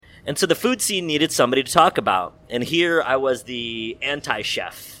And so the food scene needed somebody to talk about. And here I was the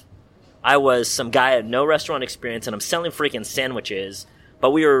anti-chef. I was some guy with no restaurant experience, and I'm selling freaking sandwiches.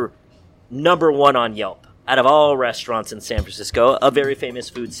 But we were number one on Yelp out of all restaurants in San Francisco, a very famous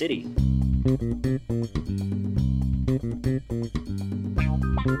food city.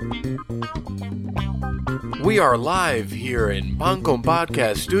 We are live here in Pancom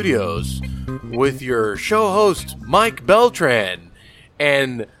Podcast Studios with your show host, Mike Beltran,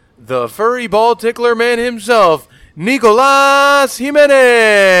 and the furry ball tickler man himself, Nicolas Jimenez.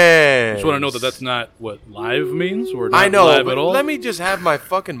 I just want to know that that's not what live means. Or not I know, live but at all. let me just have my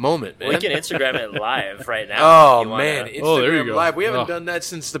fucking moment, man. We can Instagram it live right now. Oh, if you wanna. man. Instagram Oh, there you go. Live. We haven't Oh. done that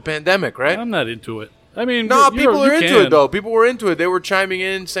since the pandemic, right? I'm not into it. I mean, No, you're- people are you into can. it, though. People were into it. They were chiming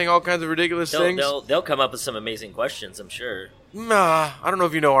in, saying all kinds of ridiculous things. They'll come up with some amazing questions, I'm sure. Nah, I don't know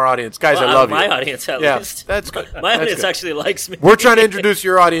if you know our audience. Guys, Well, I love my you. audience, at Yeah, least. that's good. My That's audience good. actually likes me. We're trying to introduce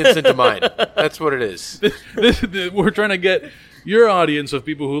your audience into mine. That's what it is. We're trying to get your audience of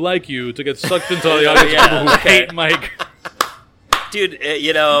people who like you to get sucked into the audience Yeah, of people who okay. hate Mike. Dude,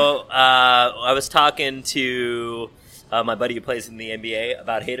 I was talking to my buddy who plays in the NBA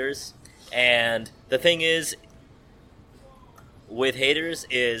about haters, and the thing is, with haters,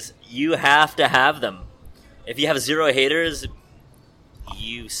 is you have to have them. If you have zero haters,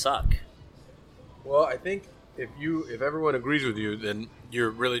 you suck. Well, I think if everyone agrees with you, then you're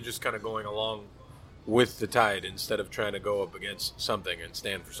really just kind of going along with the tide instead of trying to go up against something and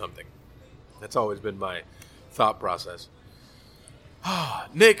stand for something. That's always been my thought process.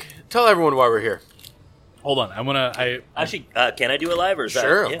 Nick, tell everyone why we're here. Hold on, Actually, can I do it live or is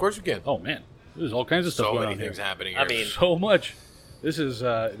Sure, that, of course you can. Oh man, there's all kinds of stuff So going many on things here. happening here. I mean, So much. This is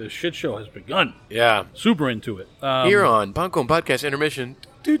the shit show has begun. yeah. Super into it. Here on Pancom Podcast Intermission.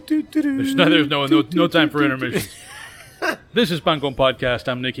 There's no time for intermission. This is Pancom Podcast.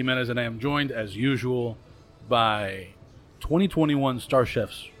 I'm Nick Jimenez, and I am joined, as usual, by 2021 Star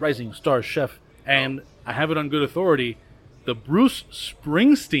Chefs, Rising Star Chef, and I have it on good authority, the Bruce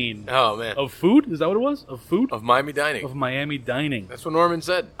Springsteen Oh, man. of food. Is that what it was? Of food? Of Miami Dining. Of Miami Dining. That's what Norman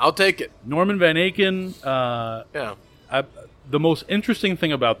said. I'll take it. Norman Van Aken. Yeah. The most interesting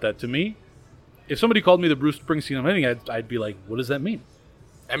thing about that to me, if somebody called me the Bruce Springsteen of anything, I'd be like, what does that mean?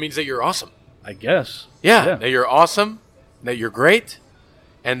 That means that you're awesome. I guess. Yeah. That you're awesome, that you're great,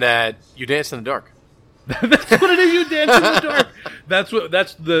 and that you dance in the dark. That's what it is. You dance in the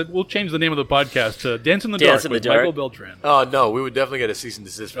dark. We'll change the name of the podcast to Dance in the Dance Dark in the with Dark. Michael Beltran. Oh, no. We would definitely get a cease and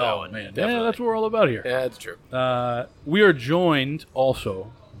desist for that Oh one. man, Definitely. yeah, that's what we're all about here. Yeah, that's true. We are joined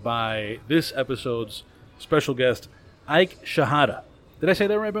also by this episode's special guest, Ike Shahada. Did I say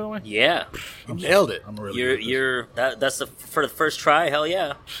that right, by the way? yeah. You nailed it. I'm really good at this. You're that's for the first try. Hell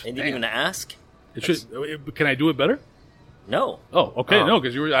yeah! And you didn't Damn. even ask. Can I do it better? No, Oh, okay. Oh. No,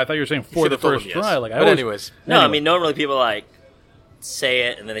 because I thought you were saying for the Should've told first him yes. try. Like, But anyways, no. I Anyway. mean, normally people like say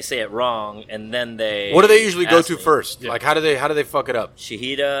it and then they say it wrong, and then they. what do they usually go ask to me. first? Yeah. Like, how do they fuck it up?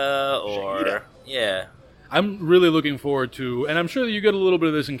 Shahida or Shahida. yeah. I'm really looking forward to, and I'm sure that you get a little bit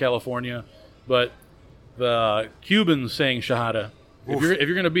of this in California, but the Cubans saying Shahada. If you're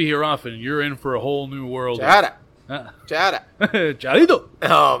going to be here often, you're in for a whole new world. Chada. Ah. Chada. Charito.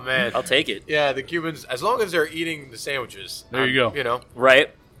 Oh, man. I'll take it. Yeah, the Cubans, as long as they're eating the sandwiches. There you go. You know, Right.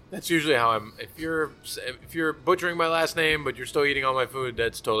 that's usually how I'm. If you're butchering my last name, but you're still eating all my food,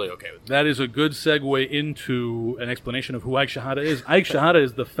 that's totally okay with me. That is a good segue into an explanation of who Ike Shahada is. Ike Shahada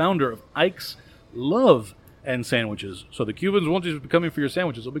is the founder of Ike's Love and Sandwiches. So the Cubans won't just be coming for your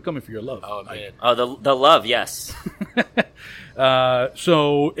sandwiches; they'll be coming for your love. Oh, man. Oh, the love, yes.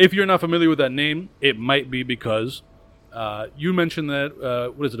 So if you're not familiar with that name, it might be because you mentioned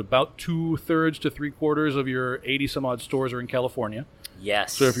that, what is it, about 2/3 to 3/4 of your 80-some-odd stores are in California.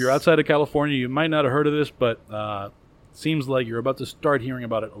 Yes. So if you're outside of California, you might not have heard of this, but seems like you're about to start hearing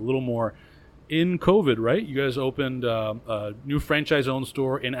about it a little more in COVID, right? You guys opened a new franchise-owned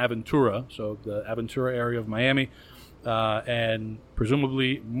store in Aventura, so the Aventura area of Miami, and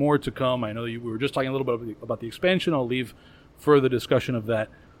presumably more to come. I know we were just talking a little bit about the expansion. I'll leave further discussion of that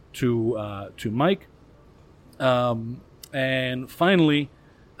to Mike. And finally,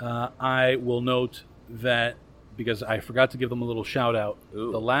 I will note that, because I forgot to give them a little shout out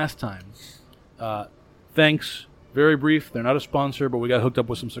the last time. Thanks. Very brief. They're not a sponsor, but we got hooked up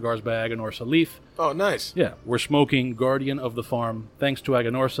with some cigars by Aganorsa Leaf. Oh, nice. Yeah, we're smoking Guardian of the Farm. Thanks to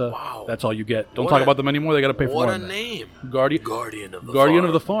Aganorsa. Wow. That's all you get. Don't What talk a- about them anymore. They got to pay for What more a than that. name. Guardian Guardian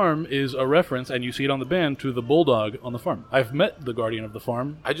of the Farm is a reference, and you see it on the band, to the bulldog on the farm. I've met the Guardian of the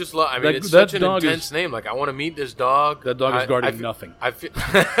Farm. I just love. I mean, That- it's that such an dog intense is- name. Like, I want to meet this dog. That dog is guarding feel- nothing. I feel.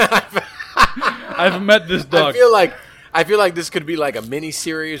 I've met this dog. I feel like I feel like this could be like a mini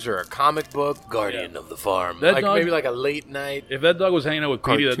series or a comic book. Guardian of the Farm. That Like dog- maybe like a late night. If that dog was hanging out with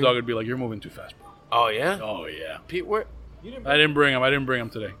Petey, that Cartoon. dog would be like, "You're moving too fast, bro." Oh yeah. Oh yeah. Pete, where? You didn't. I didn't bring him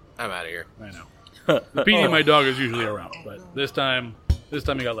today. I'm out of here. I know. Petey, my dog, is usually around, but this time he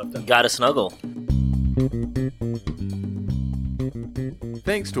got left out. Gotta snuggle.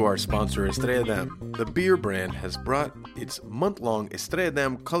 Thanks to our sponsor, Estrella Damm, the beer brand has brought its month-long Estrella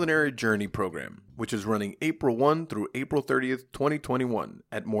Damm Culinary Journey program, which is running April 1 through April 30th, 2021,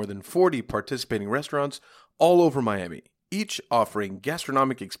 at more than 40 participating restaurants all over Miami, each offering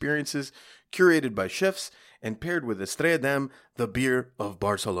gastronomic experiences curated by chefs and paired with Estrella Damm, the beer of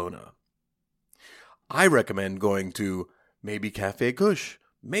Barcelona. I recommend going to maybe Cafe Kush,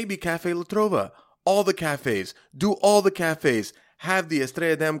 maybe Cafe La Trova, all the cafes, do all the cafes, have the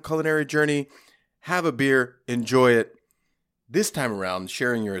Estrella Damm Culinary Journey, have a beer, enjoy it. This time around,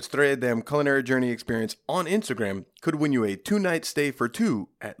 sharing your Estrella Damm Culinary Journey experience on Instagram could win you a 2-night stay for 2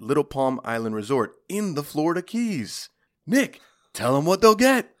 at Little Palm Island Resort in the Florida Keys. Nick, tell them what they'll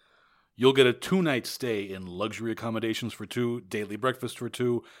get. You'll get a 2-night stay in luxury accommodations for 2, daily breakfast for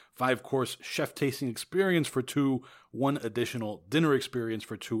 2, 5-course chef tasting experience for 2, 1 additional dinner experience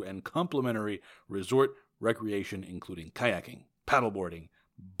for 2, and complimentary resort recreation including kayaking, paddleboarding,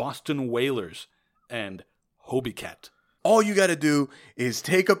 Boston Whalers, and Hobie Cat. All you got to do is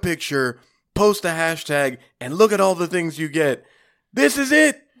take a picture, post a hashtag, and look at all the things you get. This is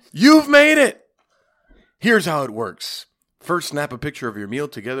it. You've made it. Here's how it works. First, snap a picture of your meal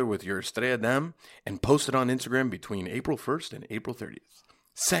together with your Estrella Damm and post it on Instagram between April 1st and April 30th.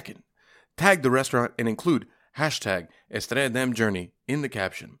 Second, tag the restaurant and include hashtag Estrella Damm Journey in the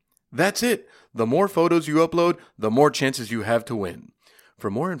caption. That's it. The more photos you upload, the more chances you have to win.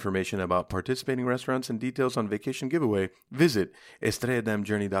 For more information about participating restaurants and details on vacation giveaway, visit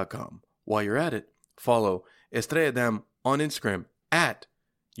estrellaDammJourney.com. While you're at it, follow Estrella Damm on Instagram at,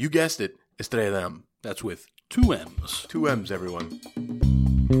 you guessed it, Estrella Damm. That's with 2 M's. 2 M's, everyone.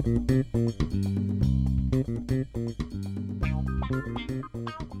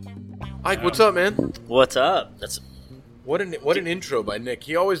 Ike, what's up, man? What's up? That's What an intro by Nick.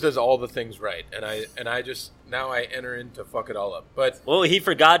 He always does all the things right, and I just now I enter in to fuck it all up. But well, he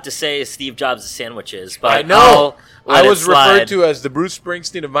forgot to say Steve Jobs' sandwiches. But I know I'll I let was it slide. referred to as the Bruce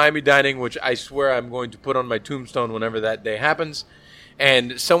Springsteen of Miami dining, which I swear I'm going to put on my tombstone whenever that day happens.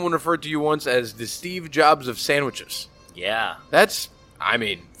 And someone referred to you once as the Steve Jobs of sandwiches. Yeah. That's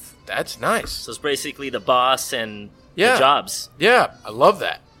nice. So it's basically the boss and Yeah. the Jobs. Yeah, I love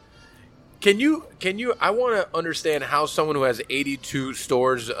that. Can you I want to understand how someone who has 82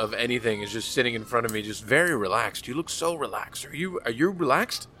 stores of anything is just sitting in front of me just very relaxed. You look so relaxed. Are you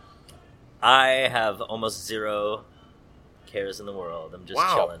relaxed? I have almost zero cares in the world. I'm just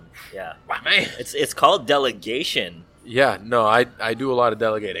Wow. chilling. Yeah. Wow, man. It's called delegation. Yeah, no, I do a lot of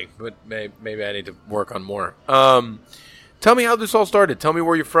delegating, but maybe I need to work on more. Tell me how this all started. Tell me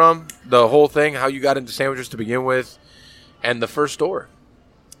where you're from, the whole thing, how you got into sandwiches to begin with, and the first store.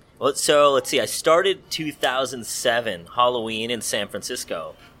 Well, so let's see. I started 2007 Halloween in San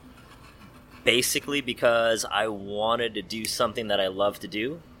Francisco. Basically because I wanted to do something that I love to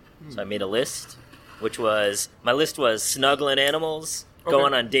do. So I made a list, my list was snuggling animals,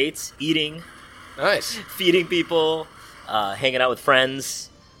 going on dates, eating, Nice. feeding people, hanging out with friends.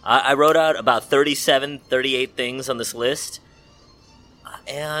 I wrote out about 38 things on this list.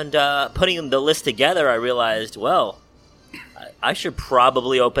 And putting the list together, I realized, well, I should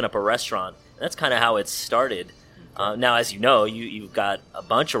probably open up a restaurant. And that's kind of how it started. Now, as you know, you've got a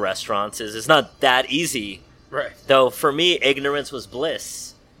bunch of restaurants. It's not that easy. Right. Though, for me, ignorance was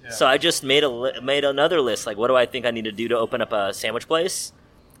bliss. Yeah. So I just made another list. Like, what do I think I need to do to open up a sandwich place?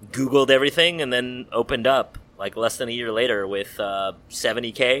 Googled everything and then opened up like less than a year later with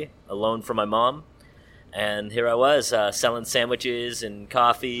 $70K, a loan from my mom. And here I was selling sandwiches and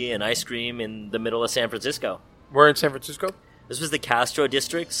coffee and ice cream in the middle of San Francisco. We're in San Francisco? This was the Castro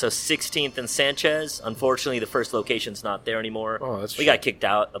district, so 16th and Sanchez. Unfortunately, the first location's not there anymore. Oh, that's we got kicked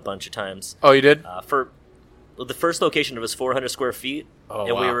out a bunch of times. Oh, you did? The first location was 400 square feet, Oh,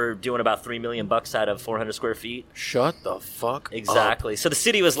 and we wow. were doing about $3 million out of 400 square feet. Shut the fuck Exactly. So the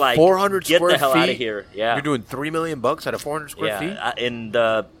city was like, 400 get square the hell out feet? of here. up. Yeah. You're doing $3 million out of 400 square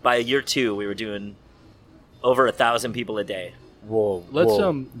feet? By year 2, we were doing over 1,000 people a day. Whoa. Let's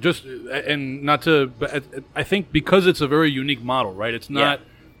whoa. just and not to. But I think because it's a very unique model, right? It's not.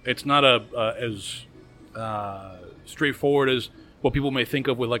 It's not as straightforward as what people may think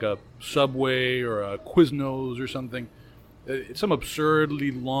of with like a Subway or a Quiznos or something. It's some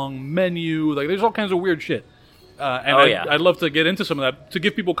absurdly long menu. Like there's all kinds of weird shit. And I'd love to get into some of that to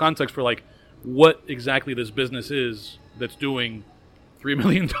give people context for like what exactly this business is that's doing $3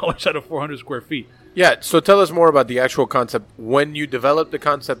 million out of 400 square feet. Yeah, so tell us more about the actual concept. When you developed the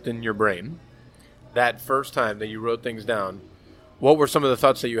concept in your brain, that first time that you wrote things down, what were some of the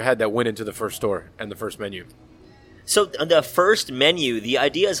thoughts that you had that went into the first store and the first menu? So the first menu, the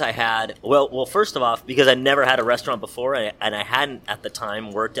ideas I had, well, first of all, because I never had a restaurant before, and I hadn't at the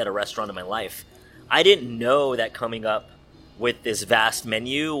time worked at a restaurant in my life, I didn't know that coming up with this vast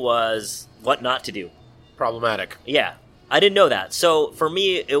menu was what not to do. Problematic. Yeah, I didn't know that. So for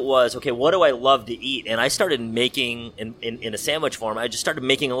me, it was, okay, what do I love to eat? And I started making, in a sandwich form, I just started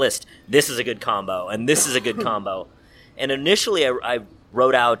making a list. This is a good combo, and this is a good combo. And initially, I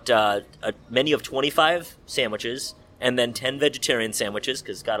wrote out a menu of 25 sandwiches, and then 10 vegetarian sandwiches,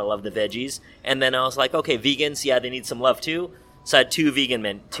 because gotta love the veggies. And then I was like, okay, vegans, yeah, they need some love too. So I had two vegan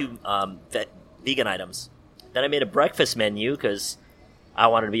items. Then I made a breakfast menu, because I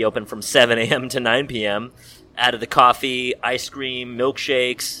wanted to be open from 7 a.m. to 9 p.m., added the coffee, ice cream,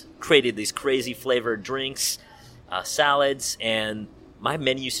 milkshakes, created these crazy flavored drinks, salads, and my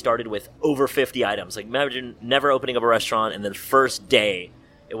menu started with over 50 items. Like, imagine never opening up a restaurant, and then first day,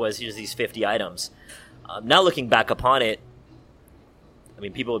 it was, here's these 50 items. Now looking back upon it, I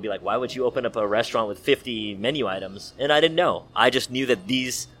mean, people would be like, why would you open up a restaurant with 50 menu items? And I didn't know. I just knew that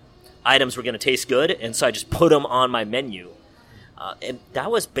these items were going to taste good, and so I just put them on my menu. And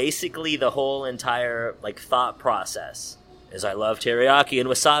that was basically the whole entire thought process. Is I love teriyaki and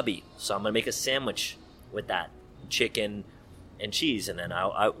wasabi, so I'm gonna make a sandwich with that chicken and cheese, and then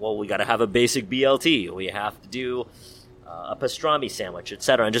we got to have a basic BLT. We have to do a pastrami sandwich,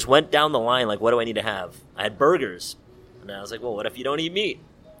 etc. And just went down the line what do I need to have? I had burgers, and I was like, well, what if you don't eat meat?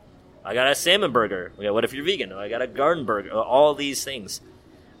 I got a salmon burger. Okay, what if you're vegan? I got a garden burger. All these things,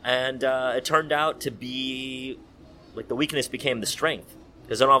 and it turned out to be. The weakness became the strength,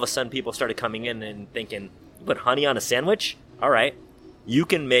 because then all of a sudden people started coming in and thinking, you put honey on a sandwich? All right. You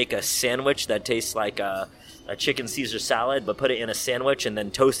can make a sandwich that tastes like a chicken Caesar salad, but put it in a sandwich and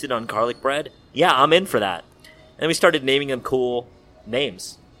then toast it on garlic bread? Yeah, I'm in for that. And we started naming them cool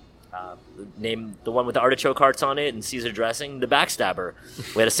names. Name the one with the artichoke hearts on it and Caesar dressing, the Backstabber.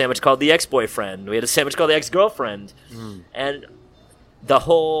 We had a sandwich called the Ex-Boyfriend. We had a sandwich called the Ex-Girlfriend. And the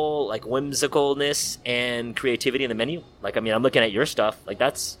whole whimsicalness and creativity in the menu, I'm looking at your stuff,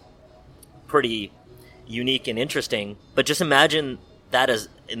 that's pretty unique and interesting. But just imagine that as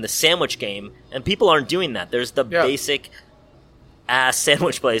in the sandwich game, and people aren't doing that. There's the basic ass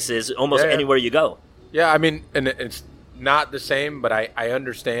sandwich places almost anywhere you go. Yeah, I mean, and it's not the same, but I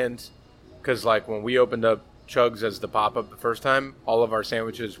understand, because when we opened up Chugs as the pop-up the first time, all of our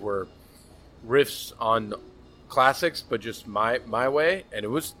sandwiches were riffs on classics, but just my way. And it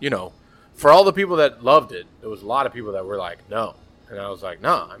was, for all the people that loved it, there was a lot of people that were like, no. And I was like,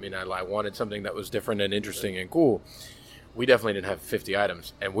 no. I mean, I wanted something that was different and interesting and cool. We definitely didn't have 50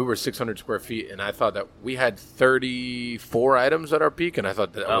 items, and we were 600 square feet, and I thought that we had 34 items at our peak, and I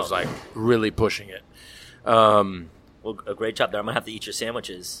thought that was really pushing it. Well, a great job there. I'm gonna have to eat your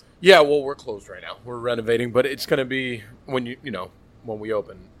sandwiches. Yeah, well, we're closed right now. We're renovating, but it's gonna be when when we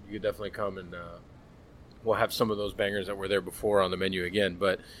open, you can definitely come, and we'll have some of those bangers that were there before on the menu again.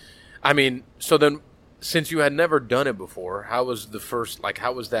 But I mean, so then, since you had never done it before, how was the first,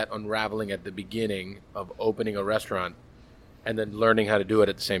 how was that unraveling at the beginning of opening a restaurant and then learning how to do it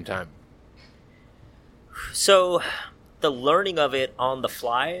at the same time? So the learning of it on the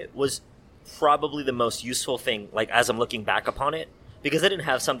fly was probably the most useful thing, as I'm looking back upon it, because I didn't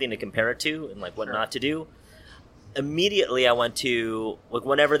have something to compare it to and what not to do. Immediately I went to,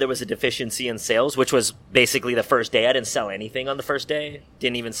 whenever there was a deficiency in sales, which was basically the first day. I didn't sell anything on the first day.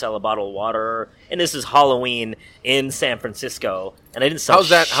 Didn't even sell a bottle of water. And this is Halloween in San Francisco, and I didn't sell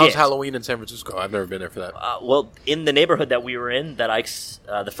shit. How's Halloween in San Francisco? I've never been there for that. Well, in the neighborhood that we were in, that Ike's,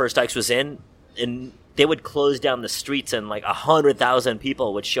 the first Ike's was in, and they would close down the streets, and 100,000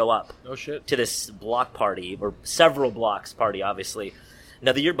 people would show up. No shit. To this block party, or several blocks party, obviously.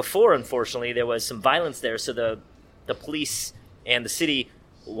 Now, the year before, unfortunately, there was some violence there, so the police and the city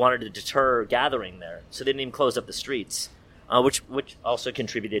wanted to deter gathering there, so they didn't even close up the streets, which also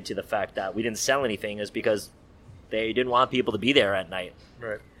contributed to the fact that we didn't sell anything, is because they didn't want people to be there at night.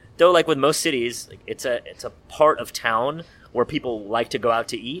 Right. Though, with most cities, it's a part of town where people like to go out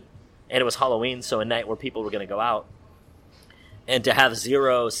to eat, and it was Halloween, so a night where people were going to go out, and to have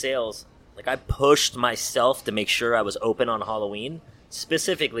zero sales, I pushed myself to make sure I was open on Halloween,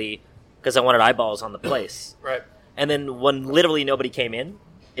 specifically because I wanted eyeballs on the place. Right. And then when literally nobody came in,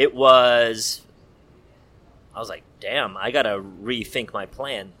 I was like, damn, I got to rethink my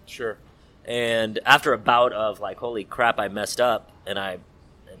plan. Sure. And after a bout of holy crap, I messed up, and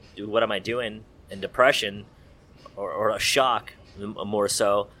what am I doing, and depression, or a shock more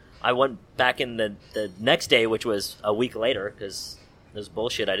so. I went back in the next day, which was a week later, because it was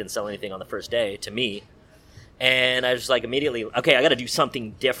bullshit. I didn't sell anything on the first day to me. And I was like immediately, okay, I got to do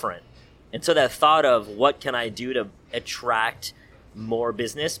something different. And so that thought of what can I do to attract more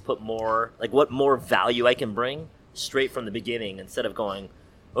business, put more, like what more value I can bring straight from the beginning, instead of going,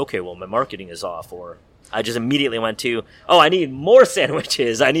 okay, well, my marketing is off, or I just immediately went to, oh, I need more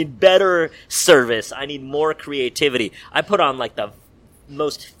sandwiches. I need better service. I need more creativity. I put on like the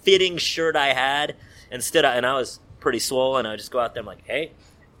most fitting shirt I had and I was pretty swollen. I would just go out there and like, hey,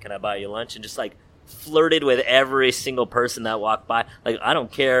 can I buy you lunch? And just like flirted with every single person that walked by. Like, I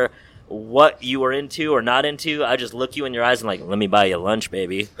don't care what you were into or not into. I just look you in your eyes and like, let me buy you lunch,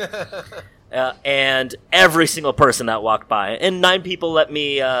 baby. And every single person that walked by, and 9 people let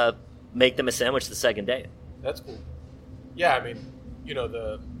me make them a sandwich the second day. That's cool. Yeah, I mean,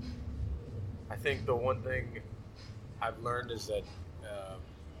 I think the one thing I've learned is that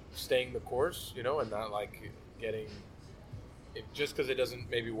staying the course, and not like getting just because it doesn't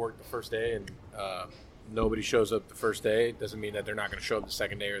maybe work the first day and nobody shows up the first day doesn't mean that they're not going to show up the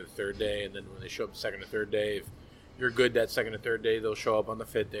second day or the third day. And then when they show up the second or third day, if you're good that second or third day, they'll show up on the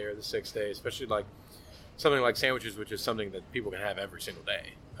 5th day or the 6th day, especially like something like sandwiches, which is something that people can have every single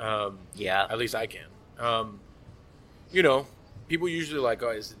day. Yeah. At least I can. People usually like,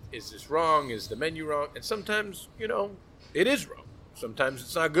 oh, is this wrong? Is the menu wrong? And sometimes, it is wrong. Sometimes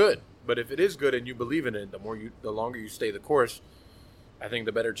it's not good. But if it is good and you believe in it, the longer you stay the course, I think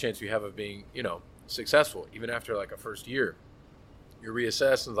the better chance you have of being, successful. Even after like a first year, you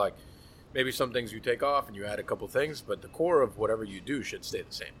reassess and like maybe some things you take off and you add a couple things, but the core of whatever you do should stay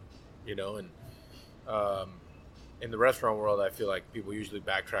the same, and in the restaurant world, I feel like people usually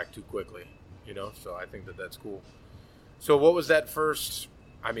backtrack too quickly, so I think that's cool. So what was that first,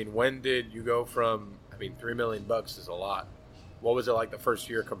 when did you go from, $3 million is a lot. What was it like the first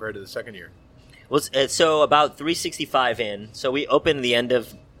year compared to the second year? Well, so about 365 in. So we opened the end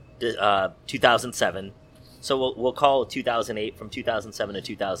of 2007. So we'll call 2008 from 2007 to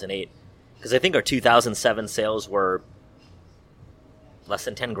 2008. Because I think our 2007 sales were less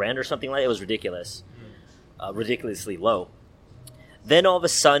than 10 grand or something like that. It was ridiculous. Ridiculously low. Then all of a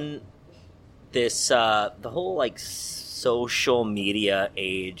sudden, this the whole like social media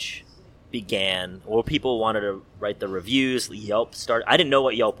age began, or people wanted to write the reviews. Yelp started. I didn't know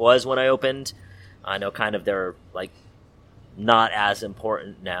what Yelp was when I opened. I know kind of they're like not as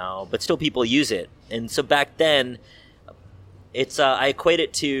important now, but still people use it. And so back then, it's I equate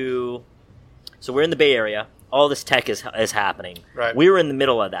it to, so we're in the Bay Area. All this tech is happening. Right. We were in the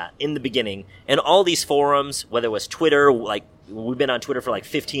middle of that in the beginning, and all these forums, whether it was Twitter, like we've been on Twitter for like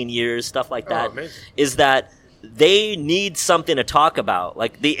 15 years, stuff like that, is that they need something to talk about.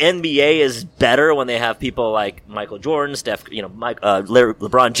 Like the NBA is better when they have people like Michael Jordan,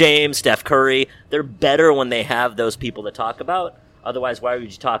 LeBron James, Steph Curry. They're better when they have those people to talk about. Otherwise, why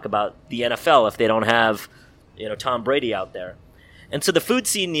would you talk about the NFL if they don't have, Tom Brady out there? And so the food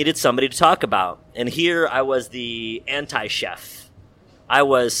scene needed somebody to talk about. And here I was the anti-chef. I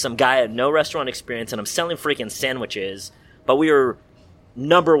was some guy who had no restaurant experience, and I'm selling freaking sandwiches. But we were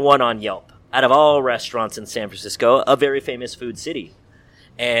number 1 on Yelp. Out of all restaurants in San Francisco, a very famous food city.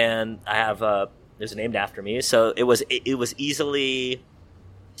 And I have, there's a named after me. So it was easily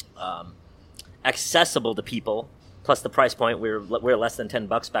accessible to people. Plus the price point, we were less than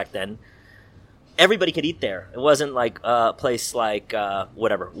 $10 back then. Everybody could eat there. It wasn't like a place like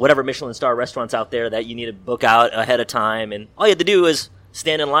whatever Michelin star restaurants out there that you need to book out ahead of time, and all you had to do is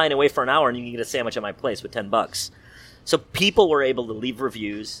stand in line and wait for an hour, and you can get a sandwich at my place with $10. So people were able to leave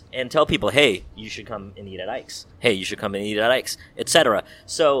reviews and tell people, hey, you should come and eat at Ike's. Hey, you should come and eat at Ike's, etc.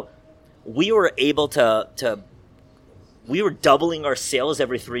 So we were able we were doubling our sales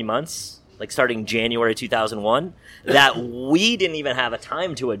every 3 months, like starting January 2001, that we didn't even have a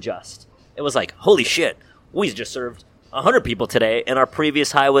time to adjust. It was like, holy shit, we just served 100 people today, and our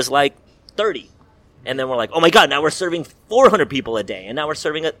previous high was like 30. And then we're like, oh my God, now we're serving 400 people a day, and now we're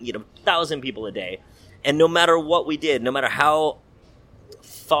serving 1,000 people a day. And no matter what we did, no matter how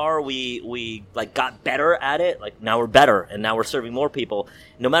far we like got better at it, like now we're better, and now we're serving more people.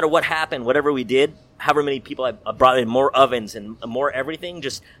 No matter what happened, whatever we did, however many people I brought in, more ovens and more everything,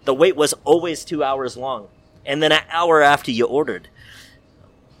 just the wait was always 2 hours long. And then an hour after you ordered.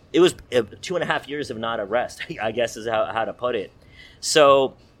 It was 2.5 years of not a rest, I guess is how to put it.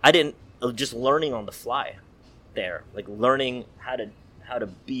 So I didn't, just learning on the fly there, like learning how to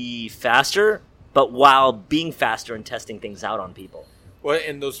be faster, but while being faster and testing things out on people. Well,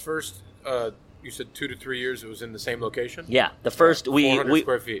 in those first you said 2 to 3 years it was in the same location? Yeah, the first 400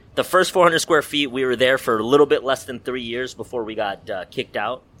 square feet. The first 400 square feet, we were there for a little bit less than 3 years before we got kicked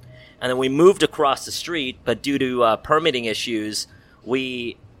out, and then we moved across the street. But due to permitting issues,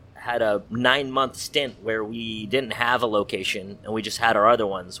 we had a 9-month stint where we didn't have a location, and we just had our other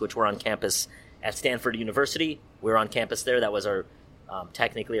ones, which were on campus at Stanford University. We were on campus there. That was our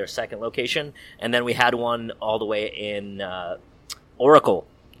technically our second location, and then we had one all the way in Oracle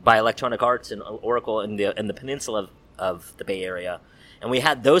by Electronic Arts in Oracle in the peninsula of the Bay Area, and we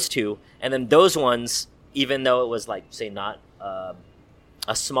had those two. And then those ones, even though it was like say not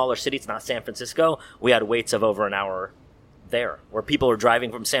a smaller city, it's not San Francisco, we had waits of over an hour there, where people are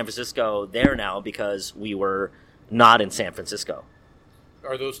driving from San Francisco there now because we were not in San Francisco.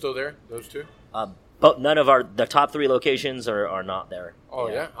 Are those still there? Those two? But none of the top 3 locations are not there. Oh,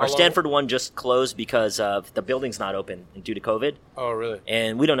 yeah? Our Stanford one just closed because of the building's not open due to COVID. Oh, really?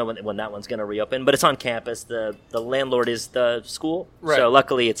 And we don't know when that one's going to reopen, but it's on campus. The landlord is the school. Right. So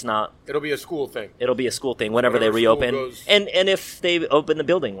luckily it's not. It'll be a school thing. It'll be a school thing whenever Whenever they reopen. school goes- And if they open the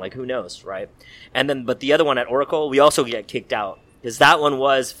building, like who knows, right? And then, but the other one at Oracle, we also get kicked out because that one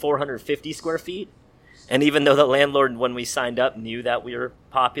was 450 square feet. And even though the landlord, when we signed up, knew that we were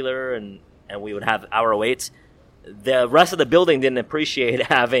popular and we would have hour waits, the rest of the building didn't appreciate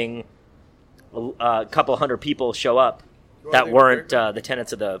having a couple hundred people show up that weren't the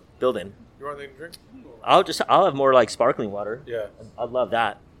tenants of the building. You want anything to drink? I'll have more like sparkling water. Yeah. I'd love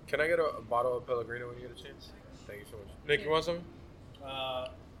that. Can I get a bottle of Pellegrino when you get a chance? Thank you so much. Nick, you want something?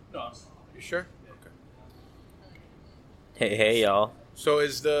 No. You sure? Okay. Hey, y'all. So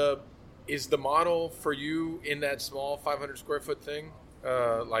is the model for you in that small 500 square foot thing,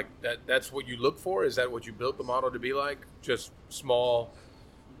 like that's what you look for? Is that what you built the model to be like? Just small,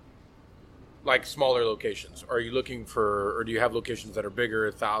 like smaller locations? Are you looking for, or do you have locations that are bigger,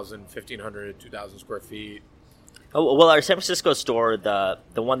 1,000, 1,500, 2,000 square feet? Oh, well, our San Francisco store, the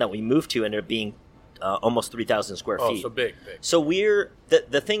one that we moved to, ended up being almost 3,000 square feet. Oh, so big. So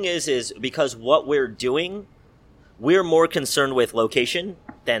the thing is because what we're doing, we're more concerned with location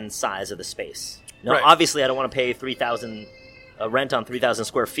than size of the space. Now, Right. Obviously, I don't want to pay 3,000 rent on 3,000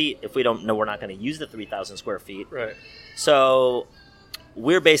 square feet if we don't know we're not going to use the 3,000 square feet. Right. So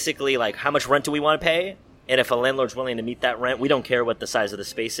we're basically like, how much rent do we want to pay? And if a landlord's willing to meet that rent, we don't care what the size of the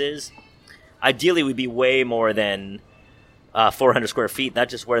space is. Ideally, we'd be way more than 400 square feet.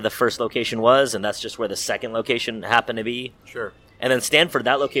 That's just where the first location was, and that's just where the second location happened to be. Sure. And then Stanford,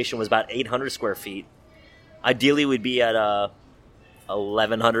 that location was about 800 square feet. Ideally, we'd be at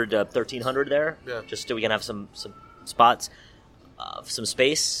 1,100 to 1,300 there, Yeah. just so we can have some spots, some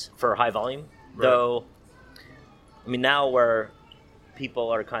space for high volume. Right. Though, I mean, now where people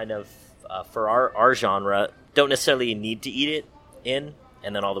are kind of, for our genre, don't necessarily need to eat it in,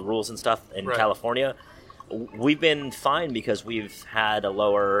 and then all the rules and stuff in Right. California, we've been fine because we've had a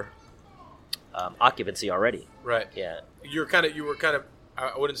lower occupancy already. Right. Yeah. You were kind of,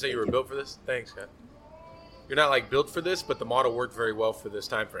 I wouldn't say you were built for this. Thanks, Scott. You're not like built for this, but the model worked very well for this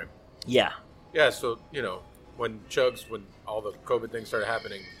time frame. Yeah. Yeah, so, when all the COVID things started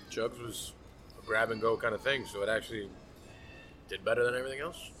happening, Chugs was a grab and go kind of thing, so it actually did better than everything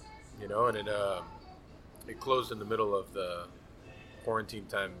else, and it closed in the middle of the quarantine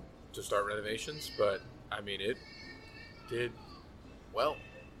time to start renovations, but I mean, it did well,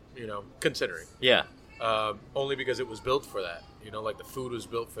 considering. Yeah. Only because it was built for that. Like the food was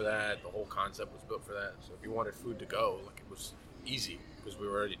built for that. The whole concept was built for that. So if you wanted food to go, like it was easy because we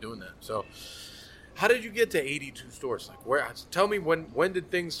were already doing that. So how did you get to 82 stores? Like where? Tell me when did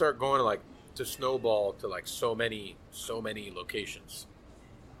things start going like to snowball to like so many locations?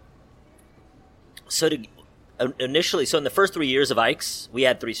 So initially, in the first 3 years of Ike's, we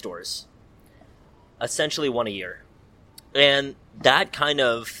had 3 stores, essentially one a year, and that kind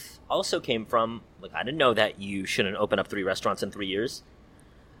of also came from, like, I didn't know that you shouldn't open up 3 restaurants in 3 years.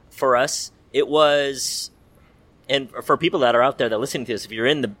 For us, it was, and for people that are out there that are listening to this, if you're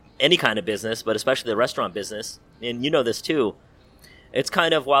in any kind of business, but especially the restaurant business, and you know this too, it's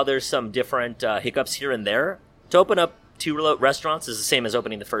kind of, while there's some different hiccups here and there, to open up 2 restaurants is the same as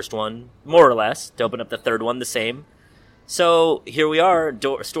opening the first one, more or less. To open up the third one, the same. So here we are,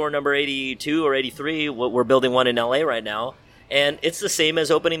 store number 82 or 83. We're building one in LA right now. And it's the same as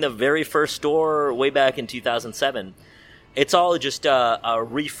opening the very first store way back in 2007. It's all just a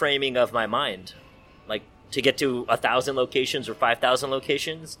reframing of my mind. Like, to get to 1,000 locations or 5,000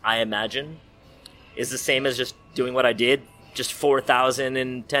 locations, I imagine, is the same as just doing what I did, just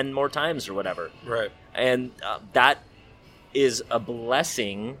 4,010 more times or whatever. Right. And that is a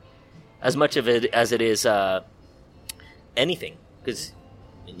blessing as much of it as it is anything. Because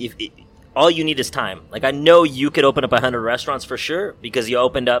all you need is time. Like, I know you could open up 100 restaurants for sure because you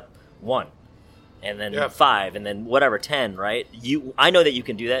opened up 1, and then 5, and then whatever, 10, right? I know that you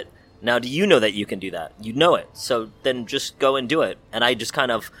can do that. Now, do you know that you can do that? You know it. So then just go and do it. And I just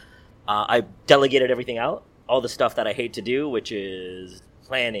kind of, I delegated everything out, all the stuff that I hate to do, which is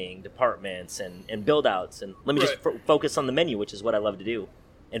planning, departments, and build-outs. And let me just focus on the menu, which is what I love to do,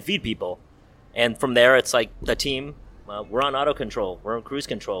 and feed people. And from there, it's like the team, we're on auto control. We're on cruise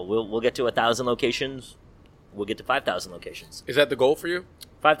control. We'll get to 1,000 locations. We'll get to 5,000 locations. Is that the goal for you?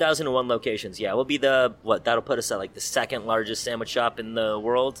 5,001 locations, yeah. We'll be that'll put us at like the second largest sandwich shop in the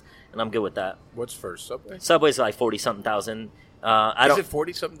world, and I'm good with that. What's first, Subway? Subway's like 40-something thousand. Is it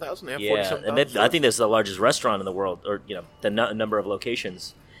 40-something thousand? They have 40-something thousand? I think this is the largest restaurant in the world, or the number of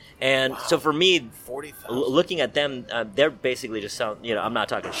locations. And so for me, 40,000. Looking at them, they're basically just selling. I'm not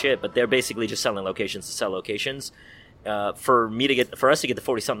talking shit, but they're basically just selling locations to sell locations. For us to get the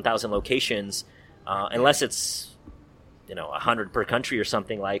 40-something thousand locations, unless it's 100 per country or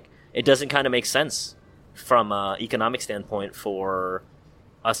something, like, it doesn't kind of make sense from an economic standpoint for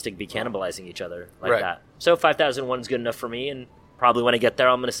us to be cannibalizing each other like that. So 5,001 is good enough for me, and probably when I get there,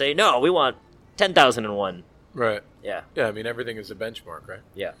 I'm going to say, no, we want 10,001. Right. Yeah. Yeah, I mean, everything is a benchmark, right?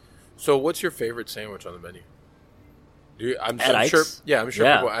 Yeah. So what's your favorite sandwich on the menu? I'm At sure Ike's?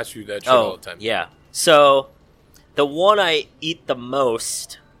 people ask you that shit all the time. Yeah. So the one I eat the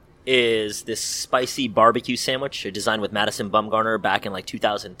most is this spicy barbecue sandwich designed with Madison Bumgarner back in like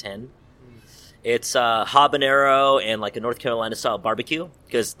 2010. It's habanero and like a North Carolina style barbecue,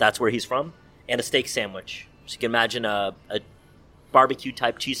 because that's where he's from, and a steak sandwich. So you can imagine a barbecue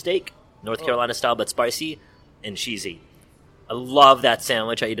type cheesesteak, North Carolina style, but spicy and cheesy. I love that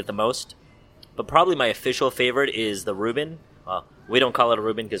sandwich. I eat it the most. But probably my official favorite is the Reuben. We don't call it a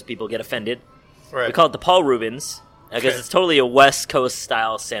Reuben because people get offended. Right. We call it the Paul Reubens. I guess it's totally a West Coast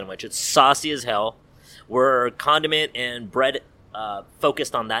style sandwich. It's saucy as hell. We're condiment and bread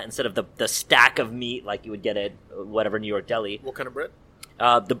focused on that instead of the stack of meat like you would get at whatever New York deli. What kind of bread?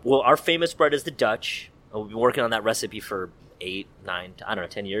 Our famous bread is the Dutch. We've been working on that recipe for 8, 9,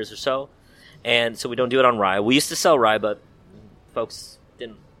 10 years or so. And so we don't do it on rye. We used to sell rye, but folks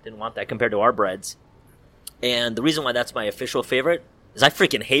didn't want that compared to our breads. And the reason why that's my official favorite is I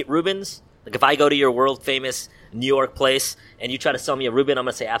freaking hate Reubens. Like, if I go to your world famous New York place and you try to sell me a Reuben, I'm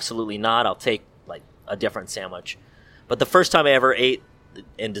going to say absolutely not. I'll take like a different sandwich. But the first time I ever ate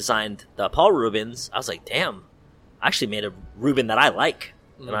and designed the Paul Reubens, I was like, damn, I actually made a Reuben that I like.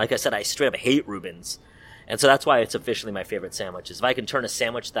 And like I said, I straight up hate Reubens. And so that's why it's officially my favorite sandwich. Is if I can turn a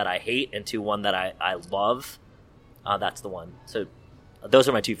sandwich that I hate into one that I love, that's the one. So those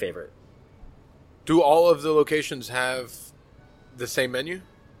are my two favorite. Do all of the locations have the same menu?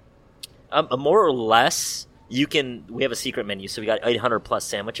 More or less. We have a secret menu, so we got 800 plus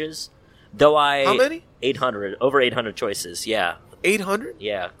sandwiches. How many? 800, over 800 choices. Yeah, 800.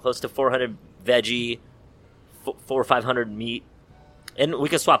 Yeah, close to 400 veggie, 400 or 500 meat, and we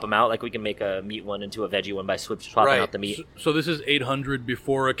can swap them out. Like, we can make a meat one into a veggie one by swapping out the meat. So this is 800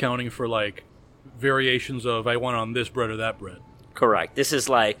 before accounting for like variations of I want on this bread or that bread. Correct. This is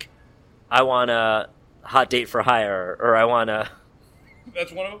like, I want a hot date for hire, or I want a.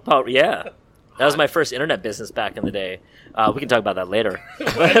 That's one of them. Oh yeah. That was my first internet business back in the day. We can talk about that later.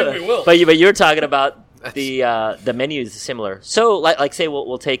 I think we will. But you're talking about the menu is similar. So like say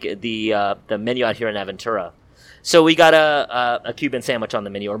we'll take the menu out here in Aventura. So we got a Cuban sandwich on the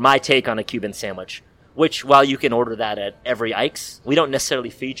menu, or my take on a Cuban sandwich. Which, while you can order that at every Ike's, we don't necessarily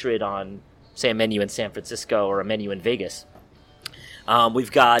feature it on, say, a menu in San Francisco or a menu in Vegas.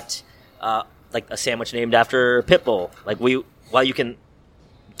 We've got like a sandwich named after Pitbull. Like, while you can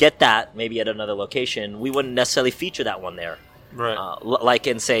get that maybe at another location, we wouldn't necessarily feature that one there. Right. Like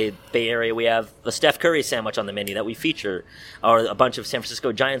in, say, Bay Area, we have the Steph Curry sandwich on the menu that we feature, or a bunch of San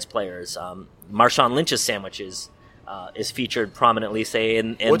Francisco Giants players. Marshawn Lynch's sandwiches is featured prominently, say,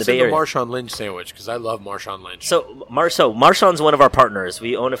 in What's the Bay in Area. the Marshawn Lynch sandwich? Because I love Marshawn Lynch. So Marshawn's one of our partners.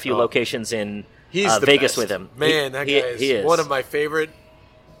 We own a few locations in He's the Vegas best. with him. Man, that guy he is one of my favorite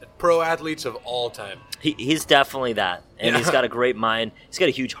pro athletes of all time. He's definitely that, and he's got a great mind. He's got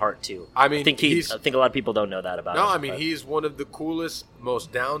a huge heart too. I mean, I think a lot of people don't know that about him. No, I mean, but he's one of the coolest,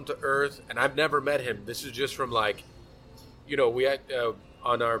 most down to earth, and I've never met him. This is just from like, we had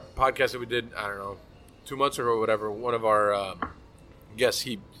on our podcast that we did, I don't know, 2 months ago or whatever. One of our guests,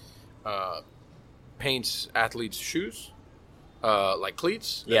 he paints athletes' shoes, like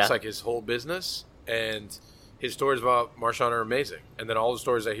cleats. That's like his whole business, and his stories about Marshawn are amazing. And then all the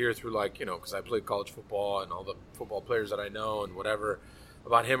stories I hear through, like, because I played college football and all the football players that I know and whatever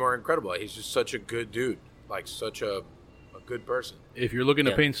about him are incredible. He's just such a good dude, like such a good person. If you're looking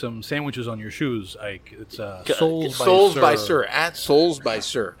to Yeah. paint some sandwiches on your shoes, Ike, it's Souls Souls by Sir. At Souls by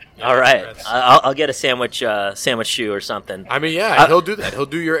Sir. All right, That's- I'll get a sandwich shoe or something. I mean, yeah, he'll do that. He'll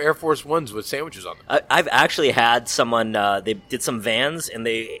do your Air Force Ones with sandwiches on them. I've actually had someone, they did some Vans, and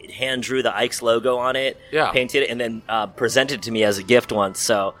they hand drew the Ike's logo on it, Yeah. painted it, and then presented it to me as a gift once.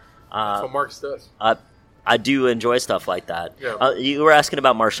 So That's what Marcus does. I do enjoy stuff like that. Yeah. You were asking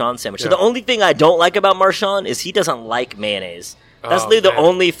about Marshawn's sandwich. So Yeah. the only thing I don't like about Marshawn is he doesn't like mayonnaise. That's Oh, literally the man.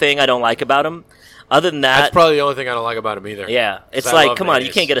 only thing I don't like about him. Other than that, That's probably the only thing I don't like about him either. yeah, it's I like, love come on, you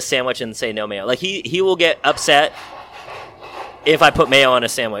mayonnaise. can't get a sandwich and say no mayo. Like he will get upset if I put mayo on a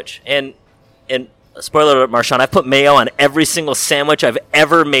sandwich. And spoiler alert, Marshawn, I've put mayo on every single sandwich I've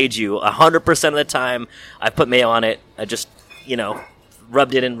ever made you. 100% of the time, I've put mayo on it. I just,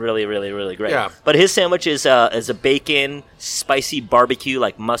 rubbed it in really, really, really great. Yeah. But his sandwich is a bacon, spicy barbecue,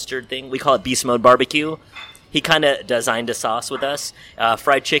 like mustard thing. We call it Beast Mode Barbecue. He kind of designed a sauce with us.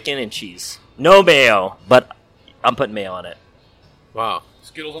 Fried chicken and cheese. No mayo, but I'm putting mayo on it. Wow.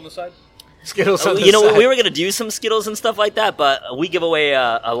 Skittles on the side. Skittles on the You know, side. we were going to do some Skittles and stuff like that, but we give away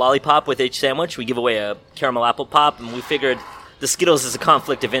a lollipop with each sandwich. We give away a caramel apple pop, and we figured the Skittles is a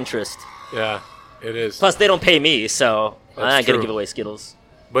conflict of interest. Yeah, it is. Plus, they don't pay me, so I'm That's not going true. to give away Skittles.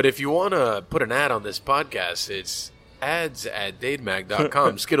 But if you want to put an ad on this podcast, it's ads at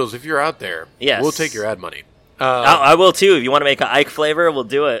dademag.com. Skittles, if you're out there, Yes. we'll take your ad money. I will, too. If you want to make an Ike flavor, we'll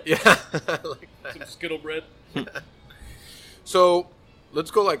do it. Yeah. I like that. Some Skittle bread. So let's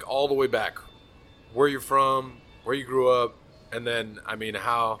go like all the way back. Where you're from, where you grew up, and then, I mean,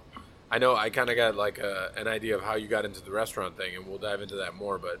 how... I know I kind of got like an idea of how you got into the restaurant thing, and we'll dive into that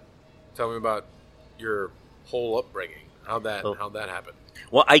more, but tell me about your whole upbringing, how that happened.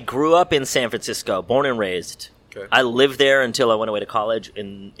 Well, I grew up in San Francisco, born and raised. Okay. I lived there until I went away to college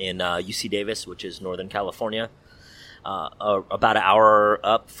in UC Davis, which is Northern California, about an hour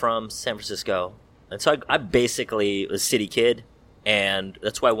up from San Francisco. And so I basically was a city kid, and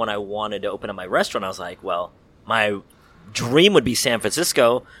that's why when I wanted to open up my restaurant, I was like, well, my dream would be San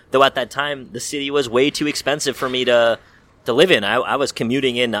Francisco, though at that time the city was way too expensive for me to live in. I was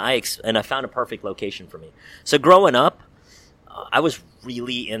commuting into Ike's, and I found a perfect location for me. So growing up, I was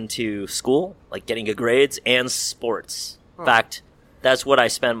really into school, like getting good grades, and sports. In fact, that's what I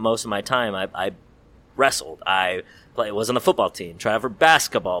spent most of my time. I wrestled. I was on the football team, tried out for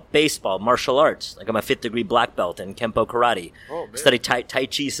basketball, baseball, martial arts. I got my 5th degree black belt in Kempo Karate. Oh, man. Studied Tai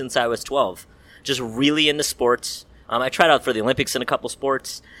Chi since I was 12. Just really into sports. I tried out for the Olympics in a couple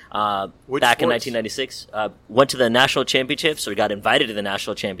sports Which back in sports? 1996. Went to the national championships, or got invited to the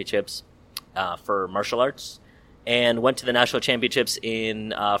national championships for martial arts, and went to the national championships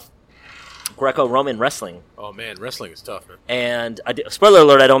in Greco-Roman wrestling. Oh, man, wrestling is tough, man. And spoiler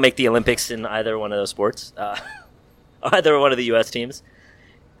alert, I don't make the Olympics in either one of those sports, either one of the U.S. teams.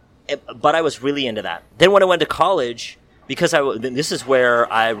 But I was really into that. Then when I went to college, because this is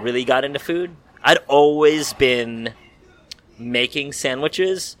where I really got into food, I'd always been making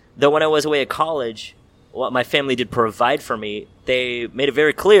sandwiches. Though when I was away at college, what my family did provide for me, they made it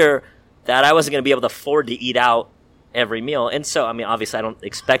very clear that I wasn't going to be able to afford to eat out every meal. And so, I mean, obviously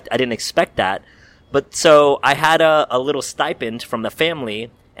I didn't expect that. But so I had a little stipend from the family,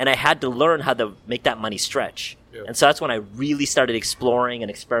 and I had to learn how to make that money stretch. Yeah. And so that's when I really started exploring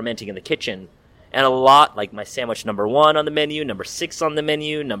and experimenting in the kitchen. And a lot, like my sandwich number 1 on the menu, number 6 on the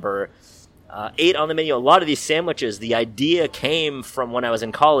menu, number 8 on the menu. A lot of these sandwiches, the idea came from when I was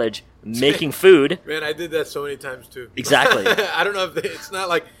in college making food. Man, I did that so many times, too. Exactly. I don't know if it's not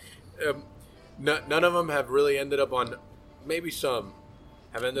like... none of them have really ended up on... Maybe some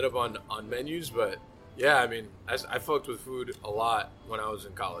have ended up on menus, but... Yeah, I mean, I fucked with food a lot when I was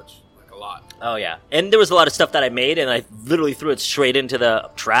in college. Like, a lot. Oh, yeah. And there was a lot of stuff that I made, and I literally threw it straight into the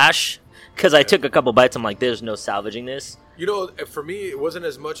trash because I took a couple bites. I'm like, there's no salvaging this. You know, for me, it wasn't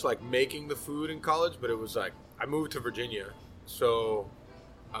as much like making the food in college, but it was like I moved to Virginia, so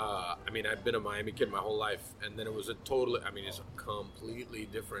I mean, I've been a Miami kid my whole life, and then it was it's a completely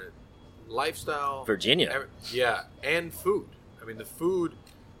different lifestyle. Virginia. Yeah, and food. I mean, the food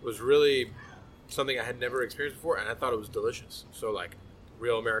was really something I had never experienced before, and I thought it was delicious. So like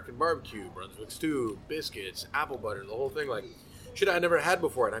real American barbecue, Brunswick stew, biscuits, apple butter, the whole thing, like shit I never had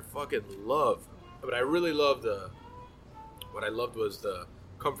before, and I fucking love. But I really loved what I loved was the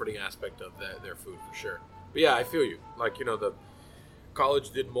comforting aspect of their food, for sure. But yeah, I feel you. Like, you know, the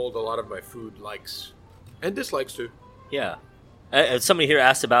college did mold a lot of my food likes and dislikes too. Yeah. Somebody here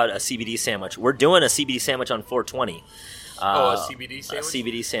asked about a CBD sandwich. We're doing a CBD sandwich on 420. A CBD sandwich? A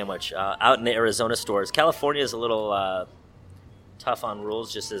CBD sandwich out in the Arizona stores. California is a little tough on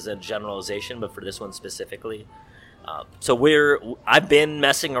rules, just as a generalization, but for this one specifically. So I've been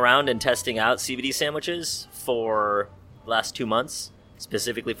messing around and testing out CBD sandwiches for the last 2 months,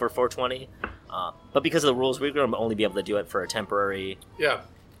 specifically for 420. But because of the rules, we're going to only be able to do it for a temporary. Yeah.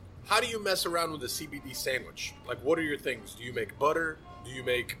 How do you mess around with a CBD sandwich? Like, what are your things? Do you make butter? Do you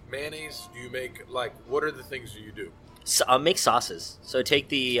make mayonnaise? Do you make, like, what are the things that you do? So I'll make sauces. So take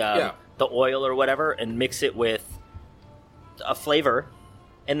the oil or whatever and mix it with a flavor,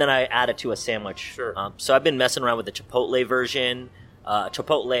 and then I add it to a sandwich. Sure. So I've been messing around with the Chipotle version.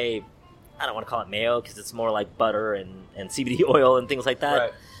 Chipotle, I don't want to call it mayo because it's more like butter and CBD oil and things like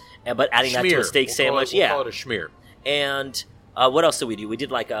that. Right. But adding that to a steak sandwich, we'll call it a schmear. And what else did we do? We did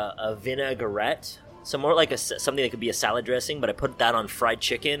like a vinaigrette. So more like something that could be a salad dressing, but I put that on fried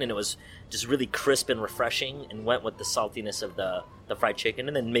chicken, and it was just really crisp and refreshing, and went with the saltiness of the fried chicken,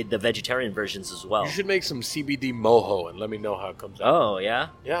 and then made the vegetarian versions as well. You should make some CBD mojo and let me know how it comes out. Oh, yeah?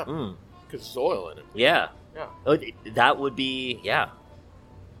 Yeah, because there's oil in it. Yeah. Yeah. Oh, that would be, yeah.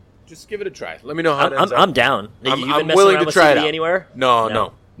 Just give it a try. Let me know how it ends up. I'm down. I'm You've been messing willing around to with try it CBD out. anywhere?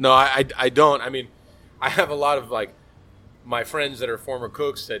 No, I don't. I mean, I have a lot of, like, my friends that are former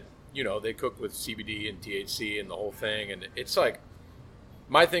cooks that, you know, they cook with CBD and THC and the whole thing. And it's like,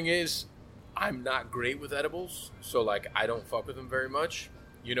 my thing is, I'm not great with edibles. So, like, I don't fuck with them very much.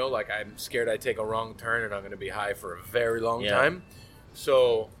 You know, like, I'm scared I take a wrong turn and I'm going to be high for a very long time.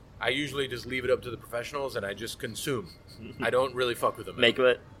 So I usually just leave it up to the professionals and I just consume. I don't really fuck with them. Make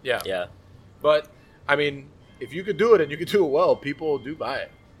it? Yeah. Yeah. But, I mean, if you could do it and you could do it well, people do buy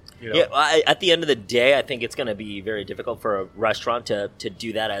it. You know? Yeah, at the end of the day, I think it's going to be very difficult for a restaurant to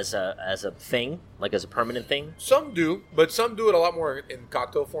do that as a thing, like as a permanent thing. Some do, but some do it a lot more in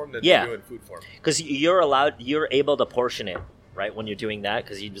cocktail form than they do in food form. Because you're able to portion it, right, when you're doing that,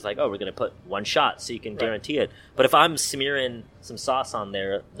 because you're just like, oh, we're going to put one shot, so you can guarantee it. But if I'm smearing some sauce on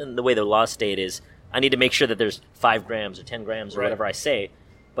there, then the way the law state is, I need to make sure that there's 5 grams or 10 grams or whatever I say.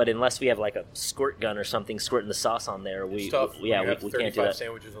 But unless we have like a squirt gun or something squirting the sauce on there, we can't do that.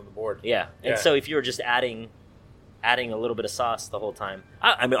 Sandwiches on the board. Yeah, and so if you were just adding a little bit of sauce the whole time,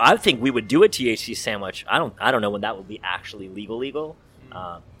 I mean, I think we would do a THC sandwich. I don't know when that would be actually legal.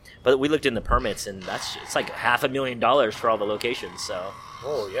 But we looked in the permits, and it's like $500,000 for all the locations. So,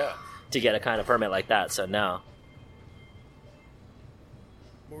 to get a kind of permit like that, so no.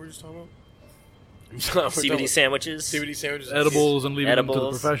 What were we just talking about? CBD sandwiches, edibles, and leaving them to the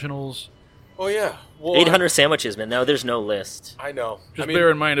professionals. Oh yeah, well, 800 sandwiches, man. No, there's no list. I know. Just bear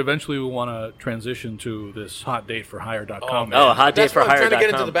in mind, eventually we want to transition to this hot date for hire.com. Hot date for hire.com. I'm trying to get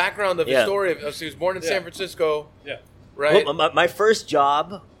into the background of his story. He was born in San Francisco. Yeah. Right. Well, my first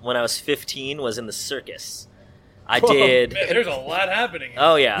job when I was 15 was in the circus. I did. Man, there's a lot happening.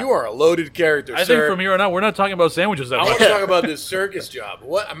 Oh yeah, you are a loaded character. I think from here on out, we're not talking about sandwiches that much. I want to talk about this circus job.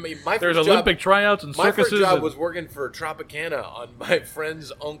 What I mean, there's Olympic tryouts and circuses. My first job was working for Tropicana on my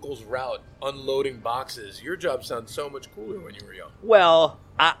friend's uncle's route, unloading boxes. Your job sounds so much cooler when you were young. Well,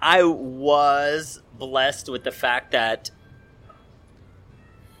 I was blessed with the fact that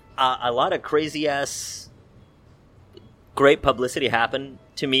a lot of crazy ass, great publicity happened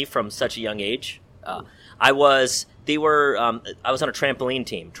to me from such a young age. I was on a trampoline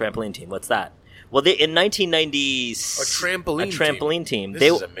team. What's that? Well, in 1990s, a trampoline team.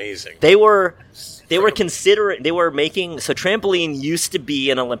 This is amazing. They were making, so trampoline used to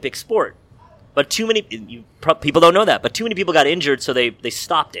be an Olympic sport, but too many people don't know that. But too many people got injured, so they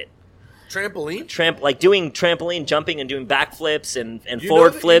stopped it. Trampoline? Like doing trampoline jumping and doing backflips and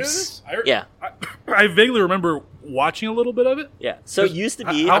forward flips. I vaguely remember watching a little bit of it. Yeah. So it used to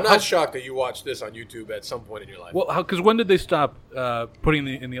be. I'm not shocked that you watched this on YouTube at some point in your life. Well, because when did they stop putting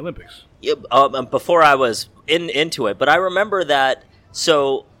in the Olympics? Yeah, before I was into it, but I remember that.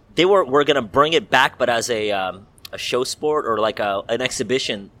 So they were going to bring it back, but as a show sport or like an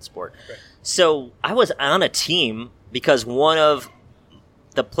exhibition sport. Okay. So I was on a team because one of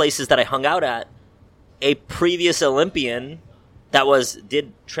the places that I hung out at, a previous Olympian that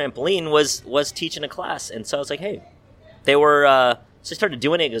did trampoline was teaching a class, and so I was like, hey, they were so I started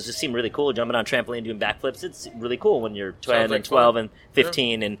doing it because it just seemed really cool, jumping on trampoline, doing backflips. It's really cool when you're 10 and 12 and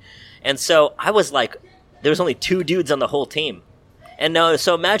 15, and so I was like, there was only 2 dudes on the whole team, and now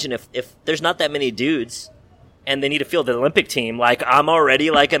so imagine if there's not that many dudes, and they need to field the Olympic team, like I'm already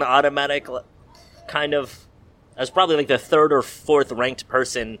like an automatic kind of. I was probably like the 3rd or 4th ranked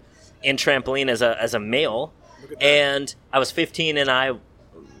person in trampoline as a male, and I was 15, and I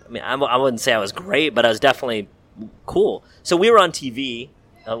wouldn't say I was great, but I was definitely cool. So we were on TV,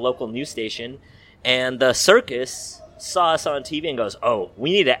 a local news station, and the circus saw us on TV and goes, "Oh,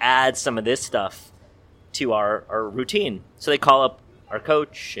 we need to add some of this stuff to our routine." So they call up our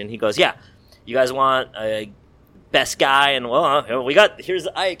coach, and he goes, "Yeah, you guys want a best guy, and here's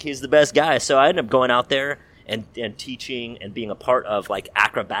Ike, he's the best guy. So I ended up going out there and teaching and being a part of like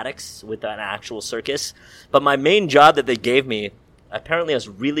acrobatics with an actual circus. But my main job that they gave me, apparently I was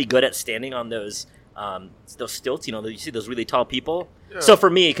really good at standing on those stilts, you see those really tall people. Yeah. So for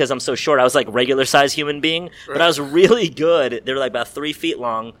me, because I'm so short, I was like regular size human being, but I was really good. They were like about 3 feet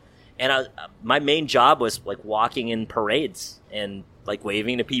long, and my main job was like walking in parades and like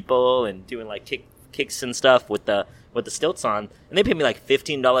waving to people and doing like kicks and stuff with the stilts on. And they paid me like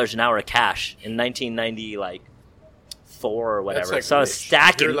 $15 an hour cash in 1994 or whatever. Like so I was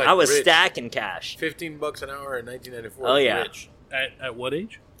stacking. Like I was rich. stacking cash. $15 an hour in 1994. Oh yeah. Rich. At what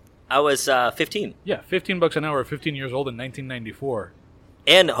age? I was 15. Yeah, $15 an hour, 15 years old in 1994.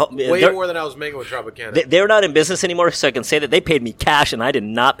 And way more than I was making with Tropicana. They're not in business anymore, so I can say that they paid me cash, and I did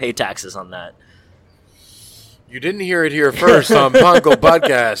not pay taxes on that. You didn't hear it here first on Ponko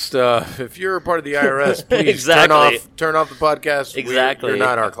Podcast. If you're a part of the IRS, please Exactly. turn off the podcast. Exactly. You're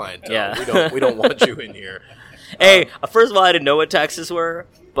not our clientele. Yeah. We don't want you in here. Hey, first of all, I didn't know what taxes were,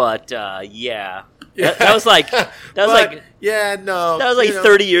 but yeah. That was like That was like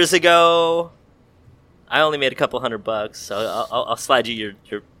 30 years ago. I only made a couple $100, so I'll slide you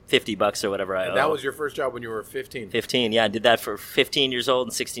your $50 or whatever I owe. That was your first job when you were 15. 15, yeah. I did that for 15 years old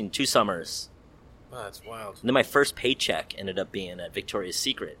and 16, 2 summers. Oh, that's wild. And then my first paycheck ended up being at Victoria's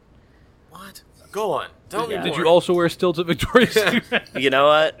Secret. What? Go on. Tell me more. Did you also wear stilts at Victoria's Secret? You know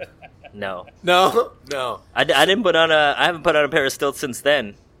what? No. No. I haven't put on a pair of stilts since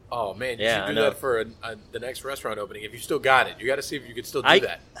then. Oh man, you Yeah, should do that for the next restaurant opening. If you still got it, you got to see if you could still do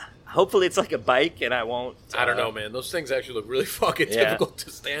that. Hopefully, it's like a bike, and I won't. I don't know, man. Those things actually look really fucking difficult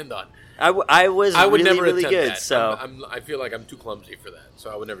to stand on. I would really, never really good. That. So I feel like I'm too clumsy for that. So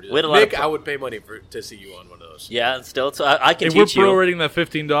I would never do We had that. a lot of Nick, I would pay money to see you on one of those. yeah, still, so I can If we're teach you. prorating that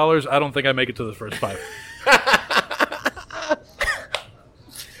 $15, I don't think I make it to the first 5.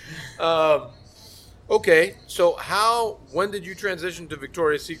 Okay, so when did you transition to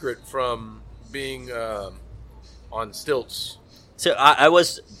Victoria's Secret from being on stilts? So I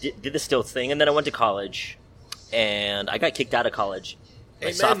did the stilts thing, and then I went to college, and I got kicked out of college my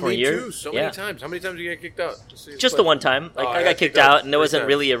sophomore me year. too. So many times. How many times did you get kicked out? Just the one time. Like I got kicked out, and there wasn't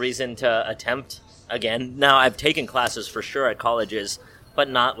really a reason to attempt again. Now I've taken classes for sure at colleges, but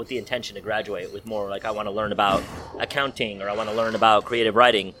not with the intention to graduate. With more like I want to learn about accounting or I want to learn about creative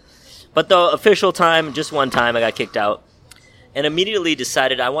writing. But the official time, just one time, I got kicked out, and immediately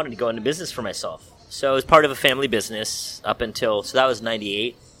decided I wanted to go into business for myself. So it was part of a family business up until that was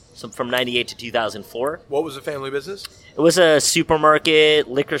 '98. So from '98 to 2004. What was the family business? It was a supermarket,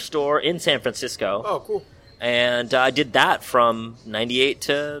 liquor store in San Francisco. Oh, cool. And I did that from '98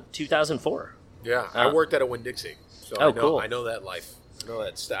 to 2004. Yeah, I worked at a Winn-Dixie, so cool. I know that life. I know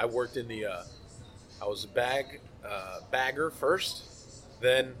that. I worked in the. I was a bagger first,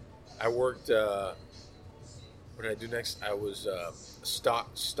 then I worked. What did I do next? I was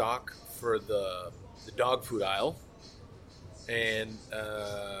stock for the dog food aisle, and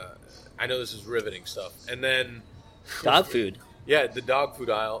I know this is riveting stuff. And then Dog food. Yeah, the dog food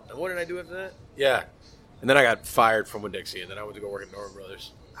aisle. And what did I do after that? Yeah, and then I got fired from Winn-Dixie, and then I went to go work at Norman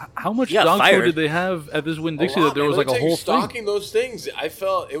Brothers. How much You got dog fired. food did they have at this Winn-Dixie A lot, that there man. was like Let a me tell you, whole stocking thing? those things, I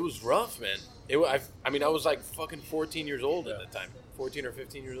felt it was rough, man. I was like fucking 14 years old at the time, 14 or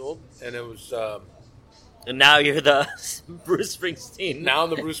 15 years old, and it was. And now you're the Bruce Springsteen. Now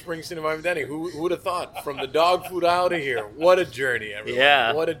I'm the Bruce Springsteen of Miami Denny. Who would have thought? From the dog food aisle to here, what a journey, everyone!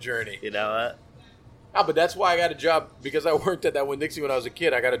 Yeah. What a journey. You know what? Ah, but that's why I got a job because I worked at that Winn-Dixie when I was a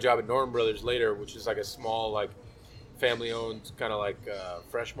kid. I got a job at Norman Brothers later, which is like a small, like family-owned kind of like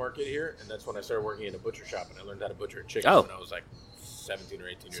fresh market here, and that's when I started working in a butcher shop, and I learned how to butcher chickens when I was like 17 or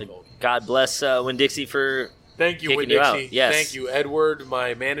 18 years old. God bless Winn-Dixie for Thank you, kicking you out. Winn-Dixie. Yes. Thank you, Edward,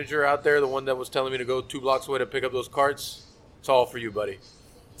 my manager out there, the one that was telling me to go 2 blocks away to pick up those carts. It's all for you, buddy.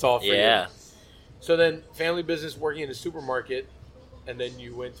 It's all for you. Yeah. So then, family business, working in a supermarket, and then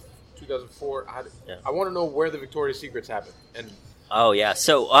you went 2004. I want to know where the Victoria's Secrets happened. And Oh yeah.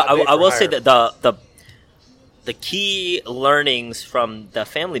 So How big I will for say hire? that the key learnings from the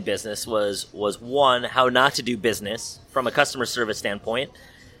family business was one, how not to do business from a customer service standpoint.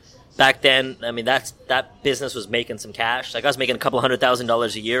 Back then, I mean that business was making some cash. Like I was making a couple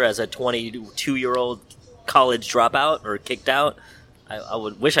 $100,000 a year as a 22-year-old college dropout or kicked out. I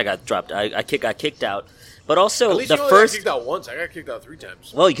would wish I got dropped. I got kicked out. But also at least the you only first got kicked out once. I got kicked out 3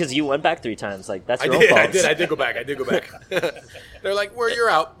 times. well, because you went back 3 times. Like that's I your own did. fault. I did go back. They're like, "Well, you're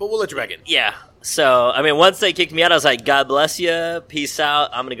out, but we'll let you back in." Yeah. So, I mean, once they kicked me out, I was like, God bless you. Peace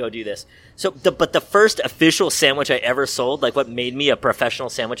out. I'm going to go do this. So, but the first official sandwich I ever sold, like what made me a professional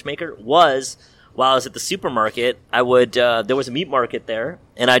sandwich maker, was while I was at the supermarket, I would there was a meat market there,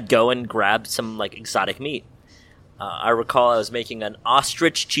 and I'd go and grab some like exotic meat. I recall I was making an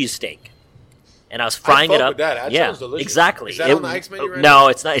ostrich cheesesteak, and I was frying it up. With that yeah, sounds delicious. exactly. Is that on the Ike's menu right no, now?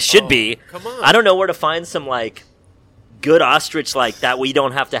 it's not. It should be. Come on. I don't know where to find some like good ostrich like that. We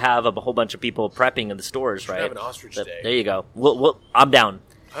don't have to have a whole bunch of people prepping in the stores, right? Have an ostrich But day. there you go. I'm down.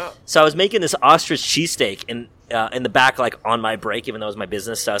 Oh. So I was making this ostrich cheesesteak in the back, like on my break, even though it was my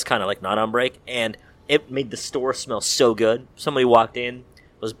business. So I was kind of like not on break, and it made the store smell so good. Somebody walked in,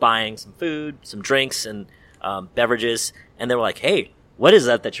 was buying some food, some drinks, and beverages, and they were like, "Hey, what is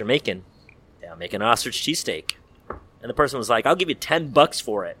that you're making?" "Yeah, I'm making an ostrich cheesesteak." And the person was like, "I'll give you $10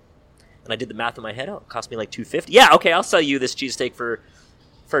 for it." And I did the math in my head. Oh, it cost me like $2.50. Yeah, okay, I'll sell you this cheesesteak for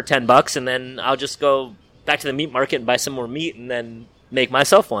 $10, and then I'll just go back to the meat market and buy some more meat, and then make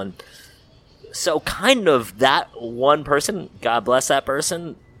myself one. So kind of that one person, God bless that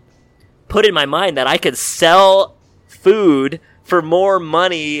person, put in my mind that I could sell food for more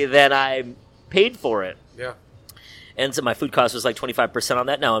money than I paid for it. Yeah. And so my food cost was like 25% on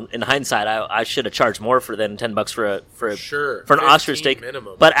that. Now, in hindsight, I should have charged more than $10 for an ostrich steak.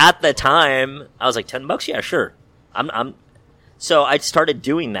 Minimum. But at the time, I was like, $10? Yeah, sure. So I started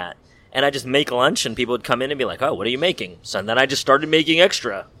doing that. And I just make lunch, and people would come in and be like, "Oh, what are you making?" So then I just started making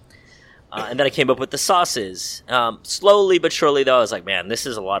extra. And then I came up with the sauces. Slowly but surely, though, I was like, man, this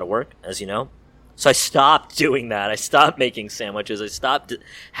is a lot of work, as you know. So I stopped doing that. I stopped making sandwiches. I stopped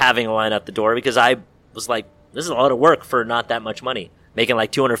having a line out the door because I was like, this is a lot of work for not that much money. Making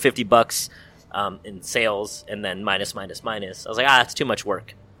like $250 in sales, and then minus. I was like, that's too much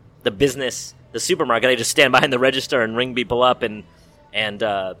work. The business, the supermarket, I just stand behind the register and ring people up and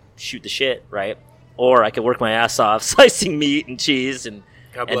shoot the shit, right? Or I could work my ass off slicing meat and cheese and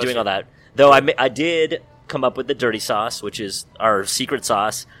doing all that. Though I did come up with the dirty sauce, which is our secret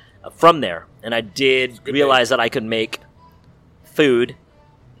sauce, from there. And I did realize that I could make food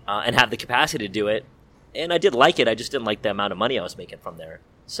and have the capacity to do it. And I did like it. I just didn't like the amount of money I was making from there.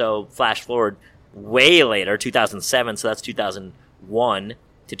 So flash forward way later, 2007, so that's 2001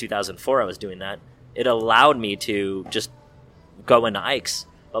 to 2004 I was doing that. It allowed me to just go into Ike's.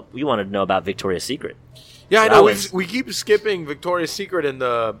 But we wanted to know about Victoria's Secret. Yeah, So I know. We keep skipping Victoria's Secret and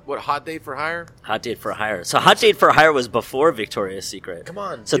the Hot Date for Hire. Hot Date for Hire. So Hot Date for Hire was before Victoria's Secret. Come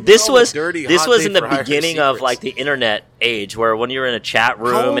on. So give me this all the was dirty this Hot was Date in the for Hire beginning of secrets. like the internet age, where when you were in a chat How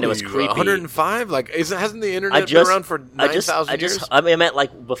room old and it are was you? creepy. 105? Like, hasn't the internet been around for 9,000 years? I mean, I meant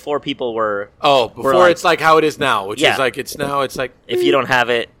like before people were. Before like- it's like how it is now, which Yeah. is like it's like If you don't have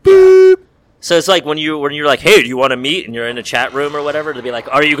it. boop. So it's like when you're like, hey, do you want to meet? And you're in a chat room or whatever, to be like,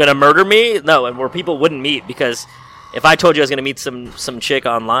 are you going to murder me? No, and where people wouldn't meet, because if I told you I was going to meet some chick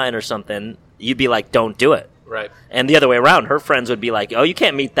online or something, you'd be like, don't do it. Right. And the other way around, her friends would be like, oh, you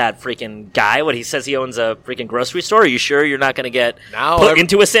can't meet that freaking guy. What, he says he owns a freaking grocery store? Are you sure you're not going to get Now put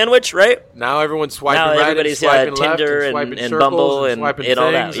into a sandwich, right? Now everyone's swiping Now right, everybody's, and swiping left, Tinder and and- swiping and circles Bumble and and swiping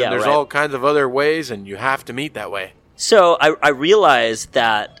all things, that. Yeah, and there's right. all kinds of other ways, and you have to meet that way. So I realized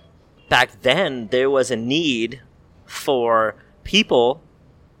that back then there was a need for people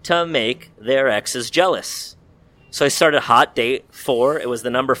to make their exes jealous. So I started Hot Date 4. It was the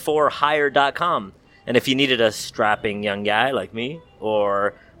number 4hire.com. And if you needed a strapping young guy like me,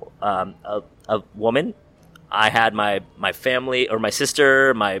 or a woman, I had my family, or my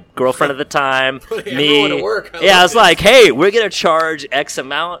sister, my girlfriend at the time, Putting me. everyone to work. I Yeah, I love was this. like, hey, we're going to charge X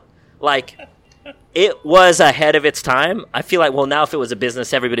amount. Like, it was ahead of its time. I feel like, well, now if it was a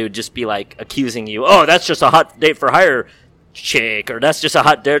business, everybody would just be like accusing you, oh, that's just a Hot Date for Hire chick, or that's just a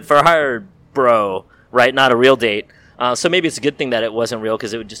Hot Date for Hire bro, right? Not a real date. So maybe it's a good thing that it wasn't real,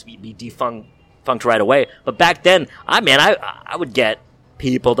 because it would just be defunct right away. But back then, I would get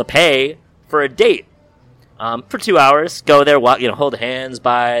people to pay for a date for 2 hours. Go there, walk, hold hands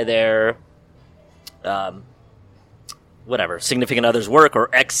by their whatever significant other's work, or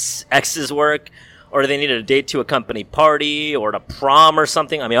ex's work, or they needed a date to a company party or to prom or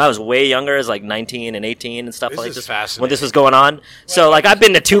something. I mean, I was way younger, I was like 19 and 18 and stuff This like is this fascinating. when this was going on. So like I've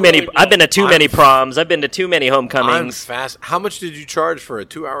been to too many proms, I've been to too many homecomings. How much did you charge for a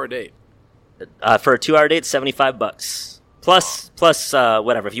 2-hour date? For a 2-hour date, $75 plus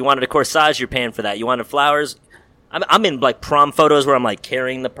whatever. If you wanted a corsage, you're paying for that. You wanted flowers. I'm in like prom photos where I'm like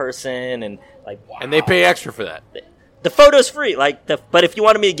carrying the person, and like, wow. And they pay extra for that. The photo's free, but if you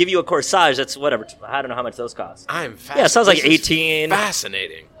wanted me to give you a corsage, that's whatever. I don't know how much those cost. I'm fascinated. Yeah, it sounds like This is 18.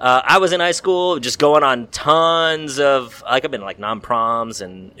 Fascinating. I was in high school, just going on tons of, like, I've been like non-proms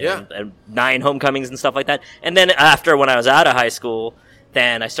and 9 homecomings and stuff like that. And then after, when I was out of high school,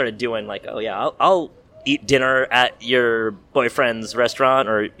 then I started doing like, oh yeah, eat dinner at your boyfriend's restaurant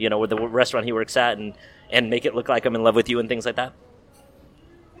or, with the restaurant he works at and make it look like I'm in love with you and things like that.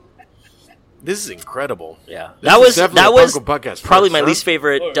 This is incredible. Yeah. This That is definitely a was Punko Podcast probably first, my huh? least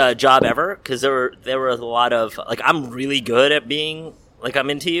favorite job ever because there were a lot of, like, I'm really good at being, like, I'm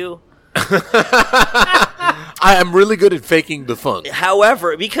into you. I am really good at faking the fun.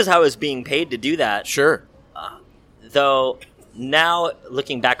 However, because I was being paid to do that, Sure. though, now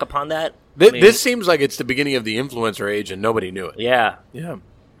looking back upon that, This seems like it's the beginning of the influencer age and nobody knew it. yeah, Yeah.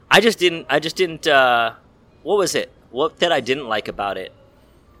 I just didn't. What was it? What that I didn't like about it?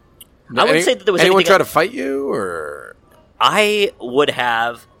 I wouldn't say that there was anyone anything. try to fight you or I would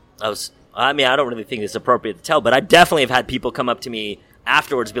have. I mean, I don't really think it's appropriate to tell, but I definitely have had people come up to me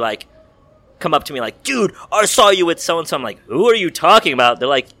afterwards, come up to me like, "Dude, I saw you with so and so." I'm like, "Who are you talking about?" They're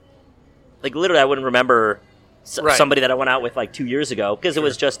like literally, I wouldn't remember Right. somebody that I went out with like 2 years ago because it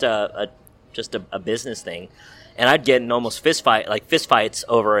was just a business thing, and I'd get in almost fist fights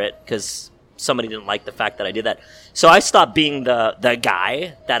over it because somebody didn't like the fact that I did that. So I stopped being the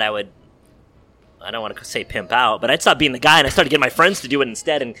guy that I don't want to say pimp out, but I'd stop being the guy and I started getting my friends to do it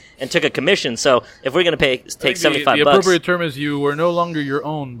instead and took a commission. So if we're going to take $75, the appropriate term is you were no longer your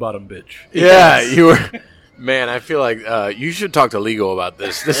own bottom bitch. Yeah, you were. Man, I feel like you should talk to legal about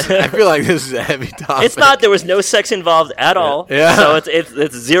this. I feel like this is a heavy topic. it's not, there was no sex involved at all. Yeah. So it's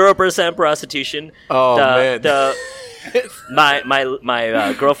 0% prostitution. Oh, man.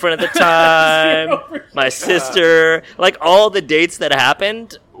 My girlfriend at the time, my sister, like all the dates that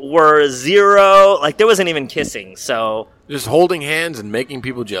happened were 0. Like there wasn't even kissing. So Just holding hands and making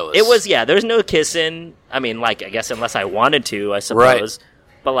people jealous. it was, yeah, there's no kissing. I mean, like, I guess unless I wanted to, I suppose. Right.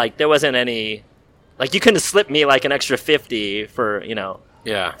 But like there wasn't any, like you couldn't have slipped me like an extra 50 for,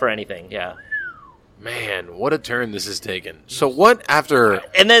 Yeah. for anything. Yeah. Man, what a turn this has taken. So what after...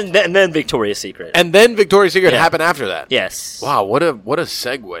 And then Victoria's Secret. And then Victoria's Secret Yeah. happened after that. Yes. Wow, what a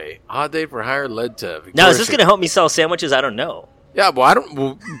segue. Odd Day for Hire led to Victoria's Now, is this going Secret. to help me sell sandwiches? I don't know. Yeah, well, I don't...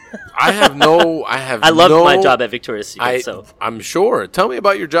 Well, I have no... I loved my job at Victoria's Secret. So I'm sure. Tell me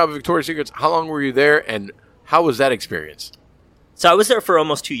about your job at Victoria's Secret. How long were you there, and how was that experience? I was there for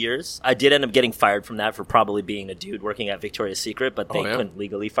almost 2 years. I did end up getting fired from that for probably being a dude working at Victoria's Secret, but they Oh, yeah? couldn't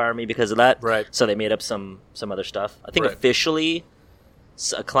legally fire me because of that. Right. So they made up some other stuff. I think Right. officially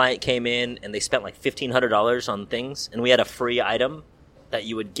a client came in and they spent like $1,500 on things, and we had a free item that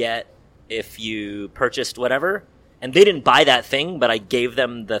you would get if you purchased whatever. And they didn't buy that thing, but I gave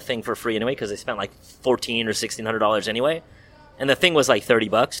them the thing for free anyway because they spent like $1,400 or $1,600 anyway. And the thing was like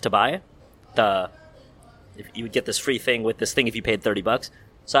 $30 to buy. If you would get this free thing with this thing if you paid $30.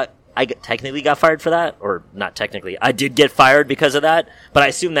 So I technically got fired for that, or not technically. I did get fired because of that, but I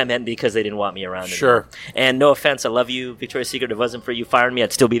assume that meant because they didn't want me around Sure. anymore. And no offense, I love you, Victoria's Secret. If it wasn't for you firing me,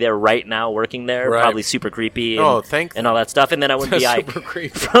 I'd still be there right now working there, Right. probably super creepy and, Oh, thank and all that stuff. And then I wouldn't be Ike Super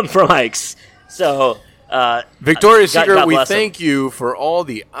creepy. from Ike's. So Victoria's God- Secret, God we bless them. thank you for all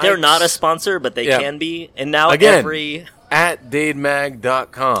the they're Ikes not a sponsor, but they Yeah. can be. And now Again. at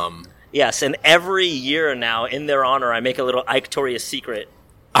dademag.com. Yes, and every year now, in their honor, I make a little Victoria's Secret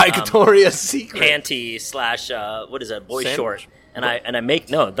Victoria's Secret. panty / what is that, boy Sandwich. short, and I make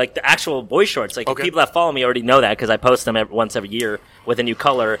like the actual boy shorts. Like Okay. people that follow me already know that because I post them once every year with a new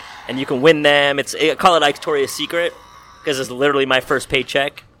color, and you can win them. I call it Victoria's Secret because it's literally my first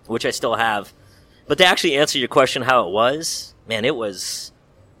paycheck, which I still have. But to actually answer your question, how it was, man, it was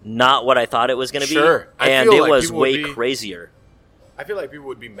not what I thought it was going to Sure. be, I and feel it like was people would way be- crazier. I feel like people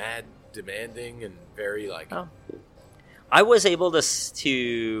would be mad demanding and very like... Oh. I was able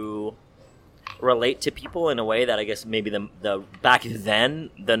to relate to people in a way that I guess maybe the back then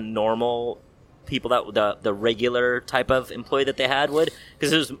the normal people that the regular type of employee that they had would,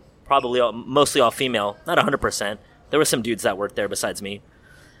 because it was probably mostly all female, not 100%. There were some dudes that worked there besides me.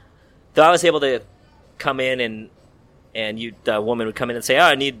 Though I was able to come in and the woman would come in and say, "Oh,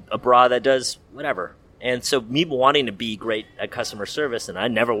 I need a bra that does whatever." And so me wanting to be great at customer service, and I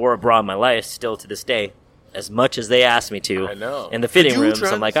never wore a bra in my life, still to this day, as much as they asked me to. I know. In the Did fitting you rooms,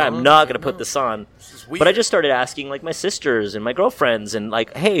 try I'm like, this I'm on? not going I to put know. this on. This is weird. But I just started asking like my sisters and my girlfriends, and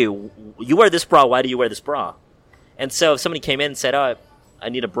like, hey, you wear this bra, why do you wear this bra? And so if somebody came in and said, oh, I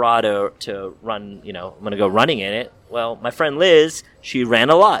need a bra to run, I'm going to go running in it. Well, my friend Liz, she ran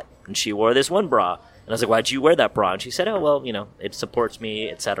a lot, and she wore this one bra. And I was like, why'd you wear that bra? And she said, oh, well, it supports me,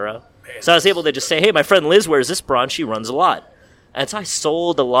 etc. So I was able to just say, hey, my friend Liz wears this bra, and she runs a lot. And so I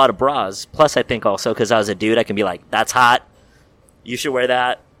sold a lot of bras. Plus, I think also because I was a dude, I can be like, that's hot. You should wear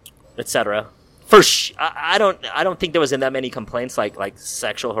that, etc. I don't think there was that many complaints like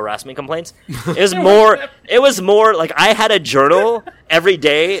sexual harassment complaints. It was more like I had a journal every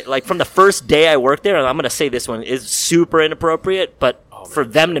day, like from the first day I worked there. And I'm gonna say this one is super inappropriate, but for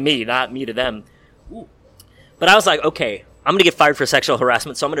them to me, not me to them. But I was like, okay, I'm gonna get fired for sexual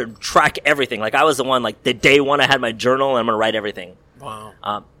harassment, so I'm gonna track everything. Like I was the one, like the day one I had my journal, and I'm gonna write everything.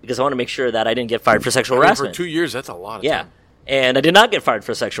 Wow. Because I want to make sure that I didn't get fired for sexual harassment. For 2 years, that's a lot of Yeah, time. and I did not get fired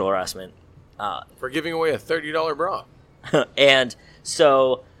for sexual harassment. For giving away a $30 bra. And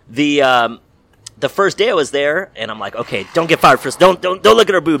so the first day I was there, and I'm like, okay, don't get fired first. Don't look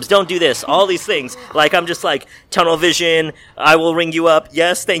at her boobs. Don't do this. All these things. Like I'm just like tunnel vision. I will ring you up.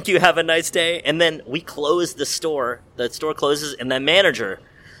 Yes, thank you. Have a nice day. And then we close the store. The store closes, and the manager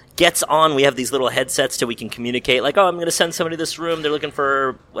gets on. We have these little headsets so we can communicate. Like, oh, I'm going to send somebody to this room. They're looking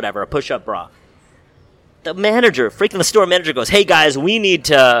for whatever, a push-up bra. The manager, freaking the store manager, goes, hey guys, we need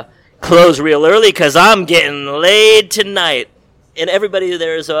to close real early because I'm getting laid tonight. And everybody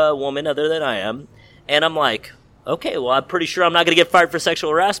there is a woman other than I am. And I'm like, okay, well, I'm pretty sure I'm not going to get fired for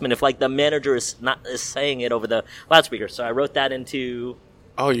sexual harassment if, like, the manager is saying it over the loudspeaker. So I wrote that into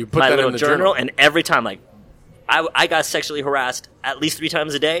You put my that little in the journal. And every time, like, I got sexually harassed at least 3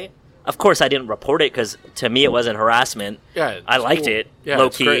 times a day. Of course, I didn't report it because, to me, it wasn't harassment. Yeah, I liked cool. it, Yeah, it's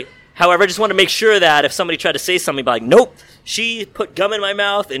low-key. great. However, I just want to make sure that if somebody tried to say something, be like, nope, she put gum in my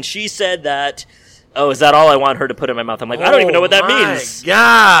mouth, and she said that, oh, is that all I want her to put in my mouth? I'm like, I don't even know what that means.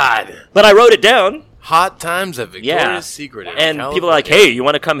 God. But I wrote it down. Hot times at Victoria's Yeah. Secret. in And California. people are like, hey, you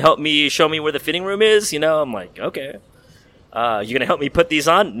want to come help me show me where the fitting room is? You know, I'm like, okay. You going to help me put these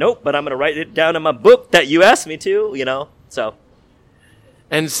on? Nope, but I'm going to write it down in my book that you asked me to, you know, so.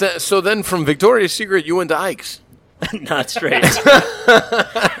 And so then from Victoria's Secret, you went to Ike's. Not straight.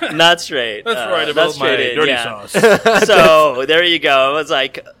 Not straight. That's right not about my straight in, dirty yeah. sauce. So there you go. I was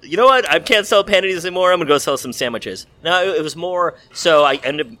like, you know what? I can't sell panties anymore. I'm gonna go sell some sandwiches. No, it was more. So I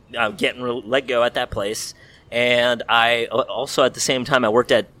ended up getting let go at that place, and I also at the same time I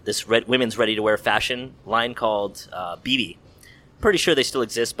worked at this women's ready-to-wear fashion line called BB. Pretty sure they still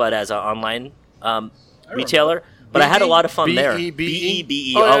exist, but as an online retailer. But I had a lot of fun there.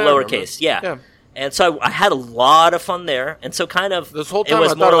 B-E-B-E? all Oh, yeah, I remember. lowercase. Yeah. Yeah. And so I had a lot of fun there, and so kind of This whole it time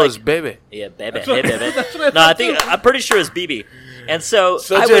was I more thought like, it was baby. yeah, baby, hey, baby. No, I'm pretty sure it's BB. And so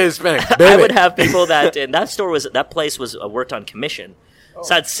Such a Hispanic. I Baby. would have people and that place was worked on commission.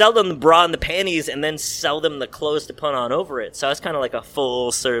 So I'd sell them the bra and the panties, and then sell them the clothes to put on over it. So it's kind of like a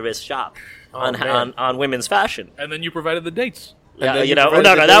full service shop man. on women's fashion. And then you provided the dates. Yeah, then you you know, provided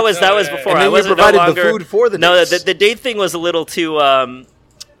no, the that was dates. before. And then I you wasn't provided no the longer, food for the no. dates. The date thing was a little too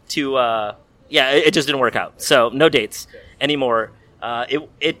yeah, it just didn't work out. So no dates anymore. It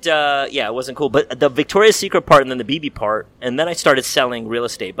wasn't cool. But the Victoria's Secret part and then the BB part, and then I started selling real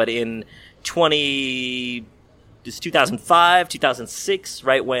estate. But in 2005, 2006,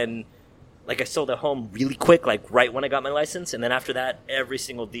 right when, like, I sold a home really quick, like right when I got my license, and then after that, every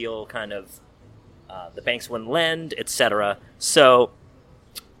single deal kind of, the banks wouldn't lend, etc. So,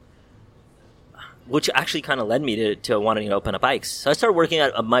 which actually kind of led me to wanting to open up Ike's. So I started working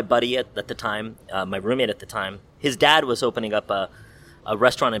at my buddy at the time, my roommate at the time. His dad was opening up a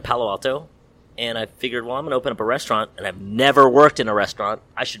restaurant in Palo Alto, and I figured, well, I'm going to open up a restaurant, and I've never worked in a restaurant.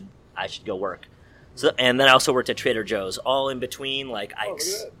 I should go work. So, and then I also worked at Trader Joe's, all in between, like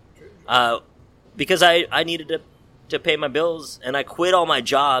Ike's, because I needed to pay my bills, and I quit all my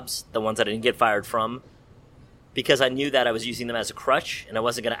jobs, the ones that I didn't get fired from, because I knew that I was using them as a crutch, and I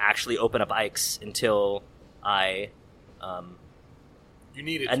wasn't going to actually open up Ike's until I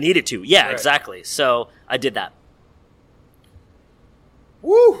needed to. Yeah, Right. exactly. So I did that.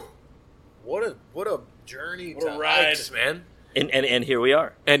 Woo! What a journey What a to ride. Ike's, man. And here we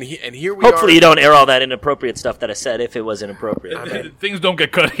are. And here we Hopefully are. you don't air all that inappropriate stuff that I said if it was inappropriate. Things don't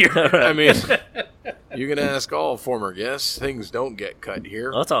get cut here. I mean, you can ask all former guests. Things don't get cut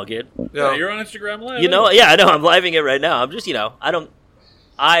here. Well, that's all good. No. You're on Instagram Live. You know, yeah, I know. I'm living it right now. I'm just,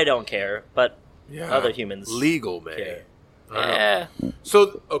 I don't care, but Yeah. other humans Legal, man. care. I know. Yeah.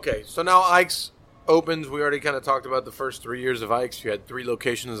 So, okay. So now Ike's opens. We already kind of talked about the first 3 years of Ike's. You had 3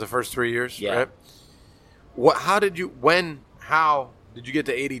 locations the first 3 years, Yeah. right? How did you get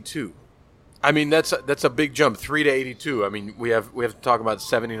to 82? I mean, that's a big jump, 3 to 82. I mean, we have to talk about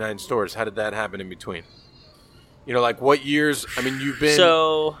 79 stores. How did that happen in between? You know, like what years? I mean, you've been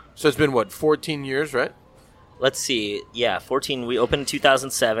So it's been what, 14 years, right? let's see. Yeah, 14. We opened in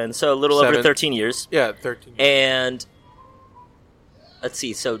 2007, so a little over 7. 13 years. Yeah, 13. And let's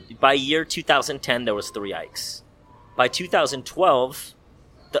see. So by year 2010, there was 3 Ikes. By 2012,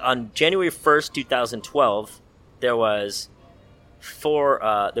 on January 1st, 2012, there was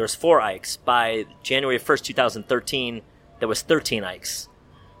there was 4 Ikes. By January 1st, 2013, there was 13 Ikes.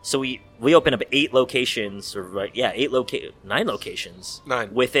 So we opened up 8 locations, 9 locations.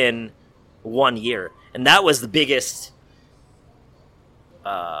 9. Within 1 year. And that was the biggest,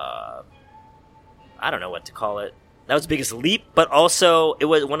 I don't know what to call it. That was the biggest leap, but also it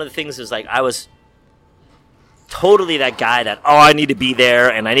was one of the things is like I was totally that guy that, I need to be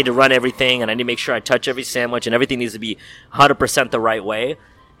there and I need to run everything and I need to make sure I touch every sandwich and everything needs to be 100% the right way.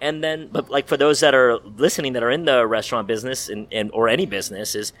 And then, but like for those that are listening that are in the restaurant business and or any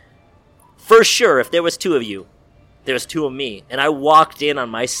business is, for sure, if there was 2 of you, there was 2 of me, and I walked in on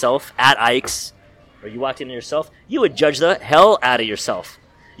myself at Ike's, or you walked in on yourself, you would judge the hell out of yourself.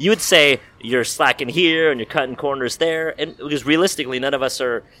 You would say you're slacking here and you're cutting corners there, and because realistically, none of us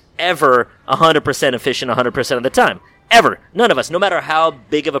are ever 100% efficient 100% of the time. Ever. None of us. No matter how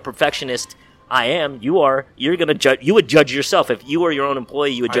big of a perfectionist I am, you're gonna judge. You would judge yourself if you were your own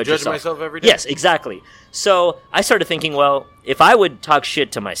employee. You would judge yourself. I judge myself every day. Yes, exactly. So I started thinking, well, if I would talk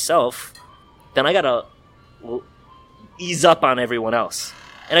shit to myself, then I gotta ease up on everyone else.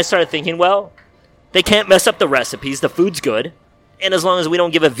 And I started thinking, well, they can't mess up the recipes. The food's good. And as long as we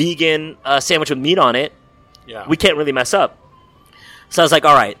don't give a vegan sandwich with meat on it, we can't really mess up. So I was like,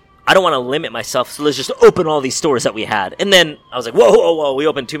 all right, I don't want to limit myself, so let's just open all these stores that we had. And then I was like, whoa, we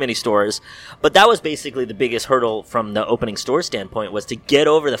opened too many stores. But that was basically the biggest hurdle from the opening store standpoint, was to get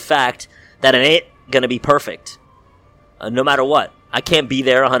over the fact that it ain't going to be perfect. No matter what. I can't be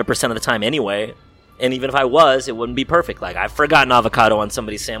there 100% of the time anyway. And even if I was, it wouldn't be perfect. Like, I forgot an avocado on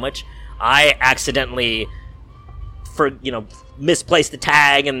somebody's sandwich. I accidentally misplaced the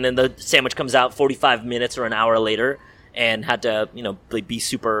tag, and then the sandwich comes out 45 minutes or an hour later, and had to, be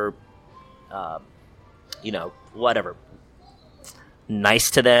super, whatever, nice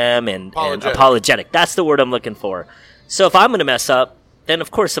to them and apologetic. That's the word I'm looking for. So if I'm going to mess up, then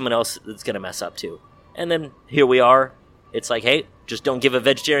of course someone else is going to mess up too. And then here we are. It's like, hey, just don't give a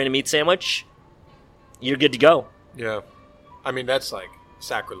vegetarian a meat sandwich. You're good to go. Yeah. I mean, that's like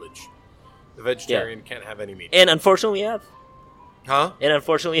sacrilege. The vegetarian can't have any meat. And unfortunately, we have. Huh? And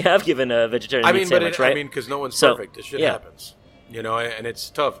unfortunately, we have given a vegetarian meat sandwich, right? I mean, because no one's perfect. This shit happens. And it's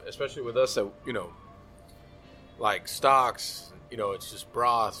tough, especially with us that, like stocks, it's just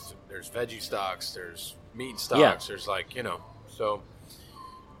broth. There's veggie stocks. There's meat stocks. There's so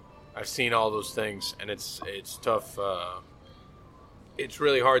I've seen all those things, and it's tough. It's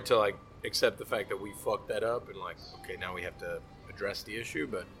really hard to, accept the fact that we fucked that up and, okay, now we have to address the issue,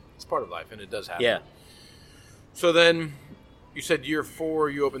 but it's part of life, and it does happen. Yeah. So then, you said year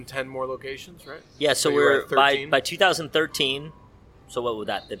 4, you opened 10 more locations, right? Yeah, so we're by 2013. So what would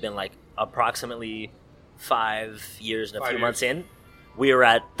that have been, approximately 5 years and a few months in? We were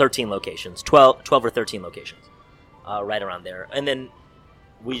at 13 locations, 12 or 13 locations, right around there. And then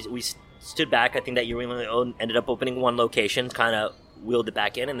we stood back. I think that year we only ended up opening 1 location, kind of wheeled it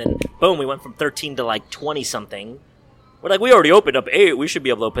back in, and then boom, we went from 13 to 20 something. We're we already opened up 8. We should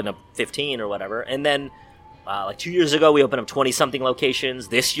be able to open up 15 or whatever. And then 2 years ago, we opened up 20-something locations.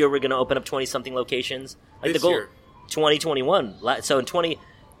 This year, we're going to open up 20-something locations. This the goal, year? 2021. So in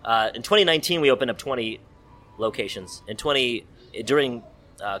 2019, we opened up 20 locations. During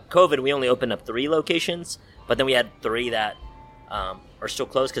COVID, we only opened up 3 locations, but then we had 3 that are still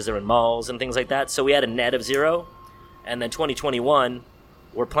closed because they're in malls and things like that. So we had a net of 0. And then 2021,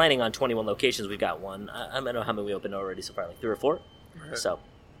 we're planning on 21 locations. We've got 1. I don't know how many we opened already so far, 3 or 4. Right. So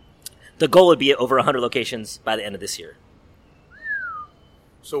the goal would be over 100 locations by the end of this year.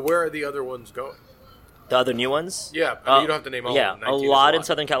 So where are the other ones going? The other new ones? Yeah, you don't have to name all of them. Yeah, a lot in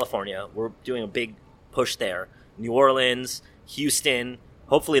Southern California. We're doing a big push there. New Orleans, Houston,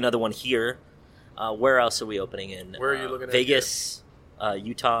 hopefully another one here. Where else are we opening in? Where are you looking at? Vegas,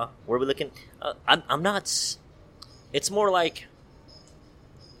 Utah. Where are we looking? I'm not... It's more like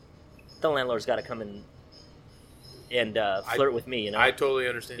the landlord's got to come in and flirt with me, I totally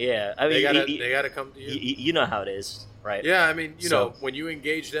understand. Yeah, I mean, they got to come to you. You know how it is, right? Yeah, I mean, when you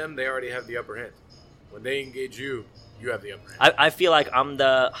engage them, they already have the upper hand. When they engage you, you have the upper hand. I feel like I'm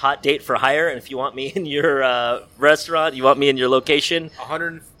the hot date for hire, and if you want me in your restaurant, you want me in your location.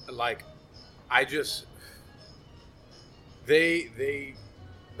 The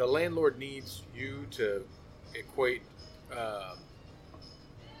landlord needs you to equate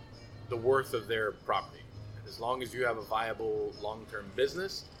the worth of their property. As long as you have a viable long-term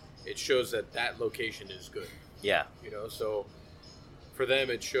business, it shows that location is good. Yeah. So for them,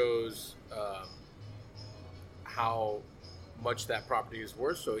 it shows how much that property is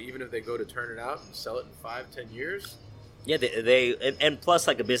worth. So even if they go to turn it out and sell it in 5-10 years, Yeah, and plus,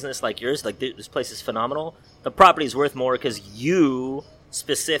 like a business like yours, like this place is phenomenal. The property is worth more because you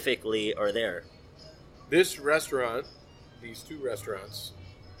specifically are there. This restaurant, these two restaurants,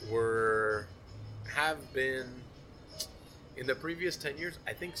 have been in the previous 10 years.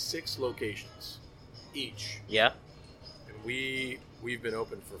 I think 6 locations each, Yeah. and we've been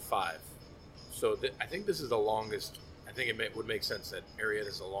open for 5. So I think this is the longest. I think would make sense that Arietta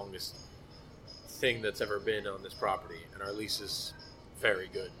is the longest thing that's ever been on this property, and our lease is very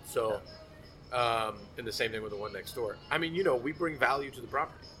good. So, and the same thing with the one next door. I mean, we bring value to the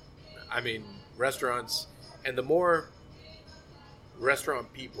property. I mean, restaurants, and the more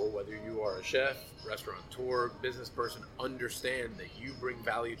restaurant people, whether you are a chef, restaurateur, business person, understand that you bring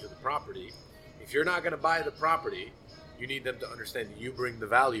value to the property. If you're not going to buy the property, you need them to understand that you bring the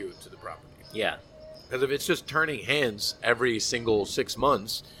value to the property. Yeah. Because if it's just turning hands every single 6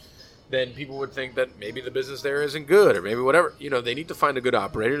 months, then people would think that maybe the business there isn't good, or maybe whatever. They need to find a good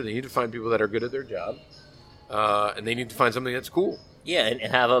operator. They need to find people that are good at their job, and they need to find something that's cool. Yeah, and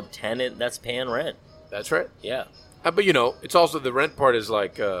have a tenant that's paying rent. That's right. Yeah. But it's also the rent part is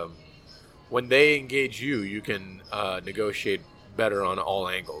like when they engage you, you can negotiate better on all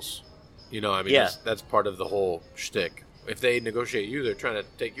angles. Yeah. That's part of the whole shtick. If they negotiate you, they're trying to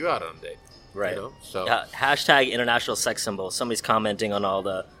take you out on a date. Right. So hashtag international sex symbol. Somebody's commenting on all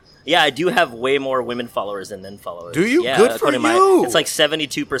the. Yeah, I do have way more women followers than men followers. Do you? Yeah, Good for you. It's like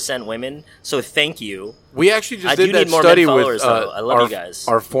 72% women. So thank you. We actually just I did do that need more study men with followers, though. I love you guys.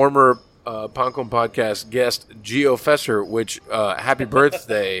 Our former Pancom podcast guest, Gio Fesser, which happy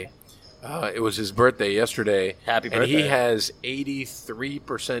birthday. It was his birthday yesterday. Happy And he birthday. has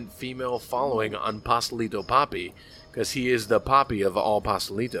 83% female following on Pastelito Papi because he is the Papi of all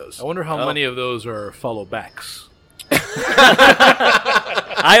Pastelitos. I wonder how many of those are follow backs.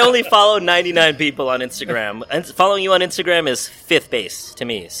 I only follow 99 people on Instagram. And following you on Instagram is 5th base to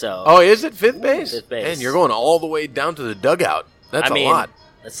me. So Oh, is it 5th base? 5th base. Man, you're going all the way down to the dugout. That's I mean, a lot.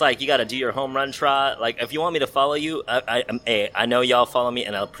 It's like you got to do your home run trot. Like if you want me to follow you, I know y'all follow me,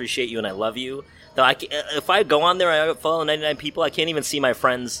 and I appreciate you, and I love you. Though if I go on there, I follow 99 people. I can't even see my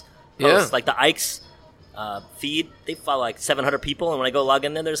friends' posts. Yeah. Like the Ike's feed, they follow like 700 people, and when I go log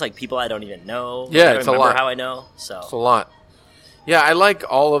in there, there's like people I don't even know. Yeah, I don't it's a remember lot. how I know. So It's a lot. Yeah, I like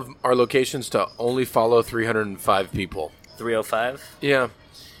all of our locations to only follow 305 people. 305. Yeah.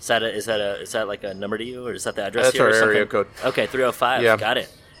 Is that like a number to you, or is that the address? That's here our or something? area code. Okay, 305. Yeah. Got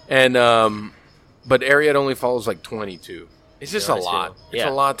it. And but Arietta only follows like 22. It's just a 22. lot. It's Yeah.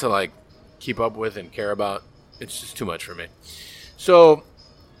 a lot to like keep up with and care about. It's just too much for me. So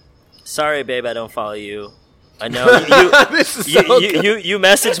Sorry, babe, I don't follow you. I know you. this is You, so you, good. you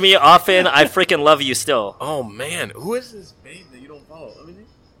message me often. I freaking love you still. Oh man, who is this babe that you don't follow? Let me think.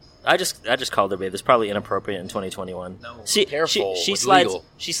 I just called her babe. It's probably inappropriate in 2021. No, she careful she with slides legal.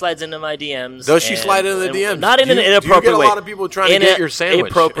 she slides into my DMs. Does she and- slide into the and- DMs? Not in Do an you- inappropriate do you get way. a lot of people trying to In get a your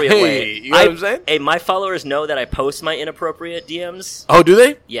sandwich? Appropriate Hey, way. you know what I'm saying? Hey, my followers know that I post my inappropriate DMs. Oh, do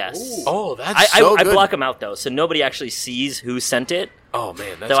they? Yes. Ooh. Oh, that's I so I good. block them out though, so nobody actually sees who sent it. Oh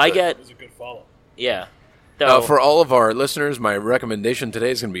man, that's So I good. get That's a good follow. yeah. So, For all of our listeners, my recommendation today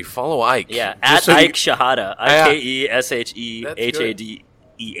is going to be follow Ike. yeah, Just at so you- Ike Shahada.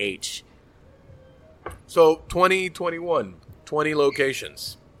 IKESHEHADEH. So 2021, 20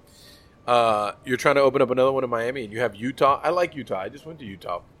 locations. You're trying to open up another one in Miami, and you have Utah. I like Utah. I just went to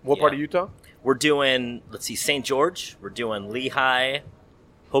Utah. What part Yeah. of Utah? We're doing, let's see, St. George. We're doing Lehigh,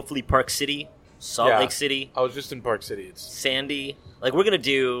 hopefully Park City, Salt Yeah. Lake City, I was just in Park City. It's Sandy. Like, we're going to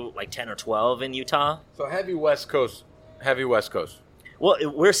do like 10 or 12 in Utah. so heavy West Coast. Heavy West Coast. Well,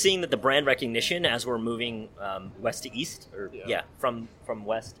 we're seeing that the brand recognition as we're moving west to east, from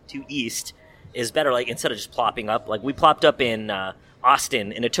west to east, is better. Like, instead of just plopping up, like we plopped up in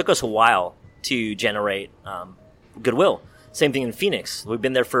Austin, and it took us a while to generate goodwill. Same thing in Phoenix. We've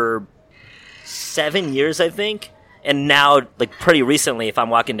been there for 7 years, I think, and now, like pretty recently, if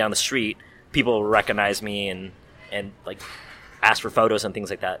I'm walking down the street, people recognize me and like ask for photos and things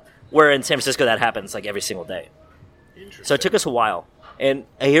like that. Where in San Francisco, that happens like every single day. So it took us a while. And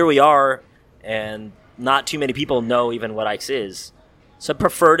here we are, and not too many people know even what Ike's is. So I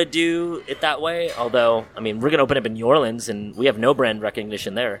prefer to do it that way, although, I mean, we're going to open up in New Orleans, and we have no brand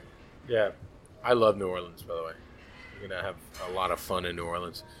recognition there. Yeah. I love New Orleans, by the way. We're going to have a lot of fun in New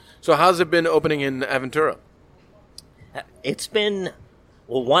Orleans. So how's it been opening in Aventura? It's been,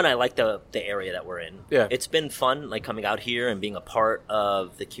 well, one, I like the area that we're in. Yeah. It's been fun, like, coming out here and being a part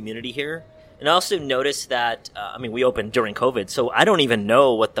of the community here. And I also noticed that, I mean, we opened during COVID, so I don't even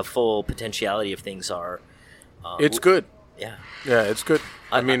know what the full potentiality of things are. It's good. Yeah. Yeah, it's good.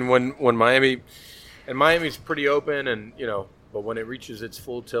 I mean, when Miami, And Miami's pretty open, and but when it reaches its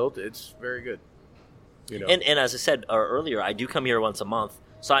full tilt, it's very good. And as I said earlier, I do come here once a month,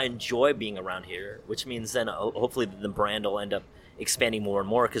 so I enjoy being around here, which means then hopefully the brand will end up expanding more and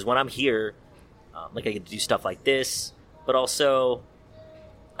more. Because when I'm here, I get to do stuff like this, but also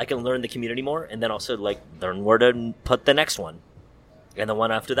I can learn the community more, and then also learn where to put the next one, and the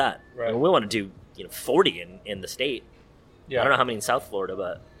one after that. Right. And we want to do 40 in the state. Yeah. I don't know how many in South Florida,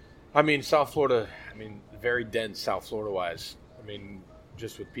 but I mean, South Florida, very dense South Florida-wise.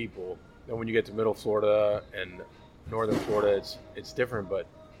 Just with people. And when you get to Middle Florida and Northern Florida, it's different, but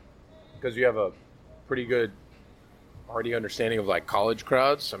because you have a pretty good already understanding of college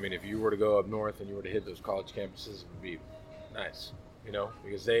crowds. If you were to go up north and you were to hit those college campuses, it would be nice,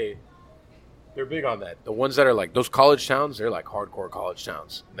 because they're big on that. The ones that are those college towns, they're hardcore college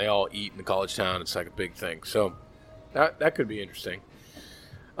towns. They all eat in the college town. It's a big thing. So that could be interesting.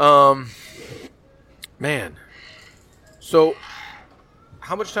 Man. So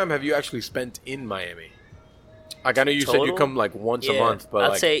how much time have you actually spent in Miami? I know you said you come once a month,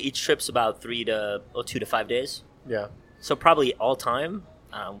 but I'd say each trip's about 2 to 5 days. Yeah. So probably all time,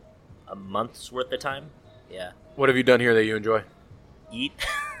 a month's worth of time. Yeah. What have you done here that you enjoy? Eat.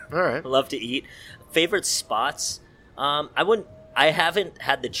 All right. Love to eat. Favorite spots? I haven't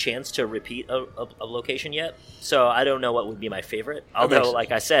had the chance to repeat a location yet, so I don't know what would be my favorite. Although,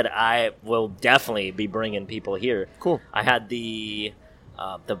 like I said, I will definitely be bringing people here. Cool. I had the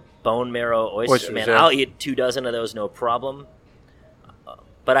bone marrow oysters. Man, yeah. I'll eat 2 dozen of those, no problem.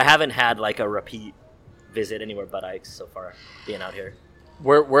 But I haven't had a repeat visit anywhere but Ike's so far, being out here.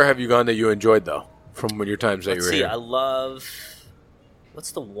 Where have you gone that you enjoyed though, from your times that you were here? I love.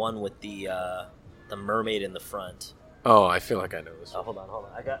 What's the one with the mermaid in the front? Oh, I feel like I know this. Oh, hold on.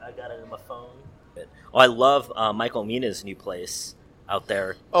 I got it in my phone. Oh, I love Michael Mina's new place out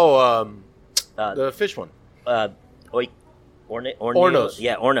there. Oh, the fish one. Ornos.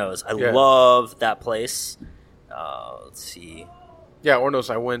 Yeah, Ornos. I love that place. Let's see. Yeah, Ornos.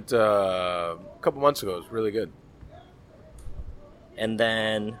 I went a couple months ago. It was really good. And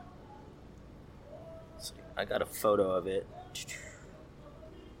then I got a photo of it.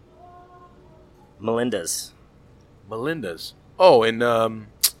 Melinda's. Oh, in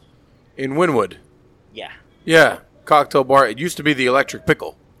Wynwood. Yeah. Yeah, cocktail bar. It used to be the Electric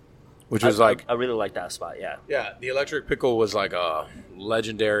Pickle, which was I really like that spot. Yeah. Yeah, the Electric Pickle was a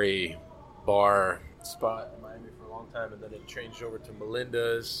legendary bar spot in Miami for a long time, and then it changed over to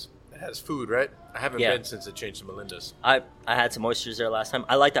Melinda's. It has food, right? I haven't been since it changed to Melinda's. I had some oysters there last time.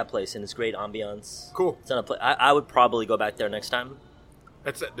 I like that place, and it's great ambiance. Cool. It's on a I would probably go back there next time.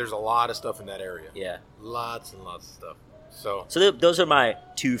 There's a lot of stuff in that area. Yeah. Lots and lots of stuff. So those are my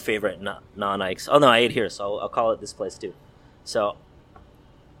 2 favorite non-Ikes. Oh, no, I ate here, so I'll call it this place, too. So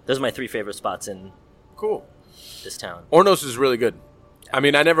those are my 3 favorite spots in this town. Ornos is really good. I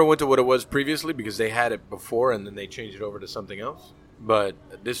never went to what it was previously because they had it before and then they changed it over to something else. But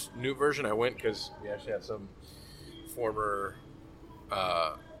this new version, I went because we actually have some former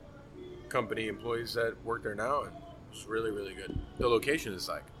company employees that work there now, and it's really, really good. The location is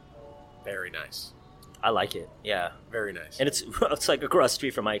very nice. I like it. Yeah, very nice. And it's across the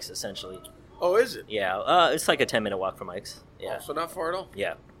street from Ike's, essentially. Oh, is it? Yeah, it's a 10-minute walk from Ike's. Yeah, so not far at all.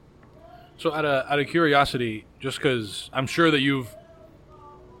 Yeah. So out of curiosity, just because I'm sure that you've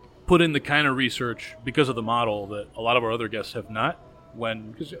put in the kind of research because of the model that a lot of our other guests have not.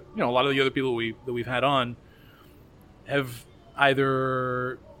 Because a lot of the other people that we've had on have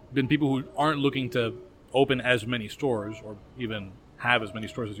either been people who aren't looking to open as many stores or even have as many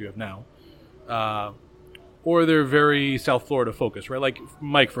stores as you have now, or they're very South Florida focused, right? Like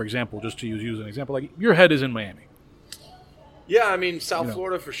Mike, for example, just to use an example, your head is in Miami. Yeah, South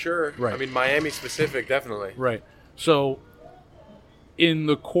Florida for sure. Right. Miami specific, definitely. Right. So in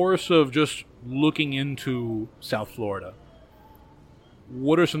the course of just looking into South Florida,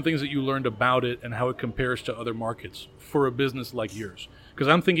 what are some things that you learned about it and how it compares to other markets for a business like yours? Because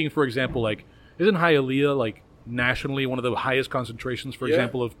I'm thinking, for example, isn't Hialeah nationally one of the highest concentrations, for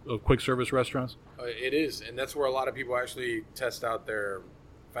example, of quick service restaurants? It is, and that's where a lot of people actually test out their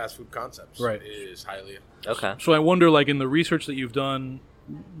fast food concepts. Right. Is Hialeah. Okay. So I wonder, in the research that you've done,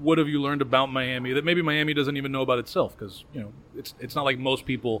 what have you learned about Miami that maybe Miami doesn't even know about itself? Because it's not like most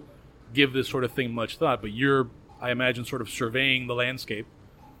people give this sort of thing much thought, but you're, I imagine, sort of surveying the landscape.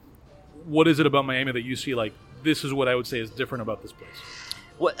 What is it about Miami that you see this is what I would say is different about this place?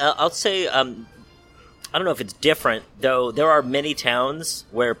 Well, I'll say I don't know if it's different, though. There are many towns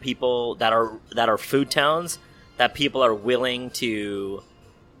where people that are food towns that people are willing to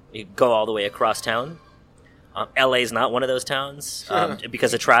go all the way across town. LA is not one of those towns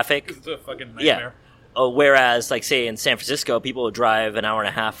because of traffic. It's a fucking nightmare. whereas, like, say in San Francisco, people will drive an hour and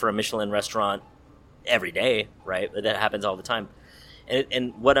a half for a Michelin restaurant every day, right? That happens all the time.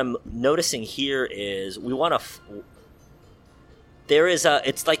 And what I'm noticing here is we want to.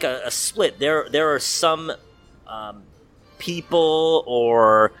 It's like a split. There are some people,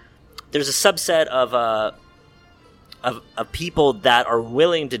 or there's a subset of people that are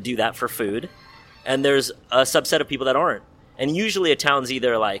willing to do that for food, and there's a subset of people that aren't. And usually a town's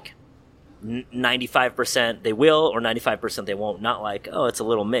either like 95% they will or 95% they won't. Not like, oh, it's a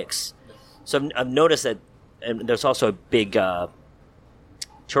little mix. So I've noticed that, and there's also a big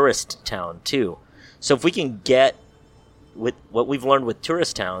tourist town too. So if we can get, with what we've learned with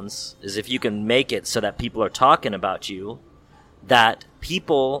tourist towns, is if you can make it so that people are talking about you, that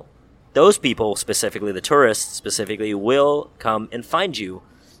those people specifically, the tourists specifically, will come and find you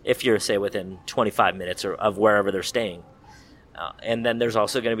if you're, say, within 25 minutes of wherever they're staying. And then there's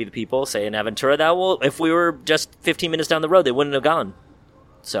also going to be the people, say, in Aventura, that will, if we were just 15 minutes down the road, they wouldn't have gone.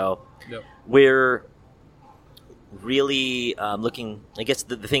 So Yep. we're really looking. I guess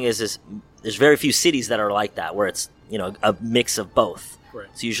the thing is there's very few cities that are like that, where it's, a mix of both. Right.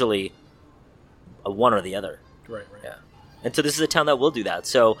 It's usually one or the other. Right. Yeah. And so this is a town that will do that.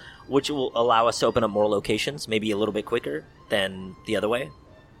 So, which will allow us to open up more locations, maybe a little bit quicker than the other way.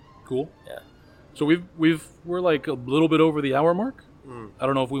 Cool. Yeah. So we're like a little bit over the hour mark. I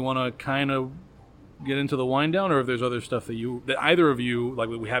don't know if we want to kind of get into the wind down, or if there's other stuff that either of you, like,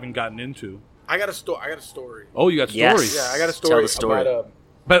 we haven't gotten into. I got a story. Oh, you got Yes. stories. Yeah, I got a Tell story. the story. About,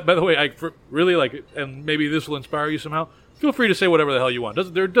 But by the way, I really like it, and maybe this will inspire you somehow. Feel free to say whatever the hell you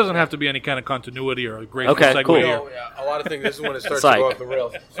want. There doesn't have to be any kind of continuity or a graceful Okay, segue cool. here. a lot of things. This is when it starts It's to like- go off the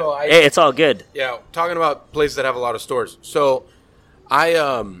rails. So Hey, it's all good. Yeah, talking about places that have a lot of stores. So,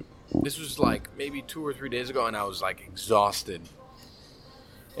 this was like maybe 2 or 3 days ago, and I was like exhausted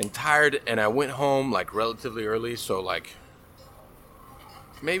and tired, and I went home like relatively early, so like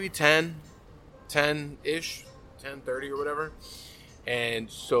maybe 10-ish, 10:30 or whatever. And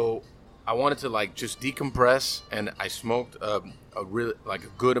so I wanted to like just decompress, and I smoked a really like a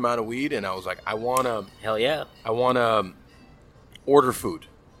good amount of weed, and I was like, I want to order food.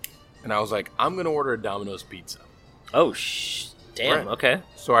 And I was like, I'm going to order a Domino's pizza. Oh, damn. Right. Okay.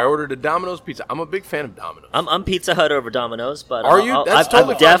 So I ordered a Domino's pizza. I'm a big fan of Domino's. I'm Pizza Hut over Domino's, but Are you? That's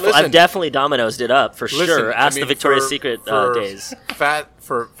totally fine. Listen. I've definitely Domino'sed it up for Listen, sure. Ask I mean, the Victoria's for- Secret for days.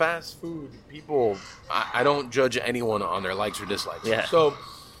 For fast food people, I don't judge anyone on their likes or dislikes. Yeah. So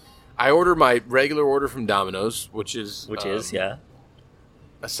I ordered my regular order from Domino's, which is Yeah.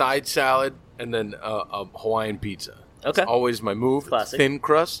 a side salad and then a Hawaiian pizza. Okay. It's always my move. Classic. Thin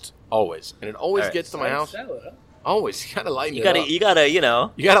crust, always, and it always All right. gets to my house. Always, you gotta lighten You it up. gotta, You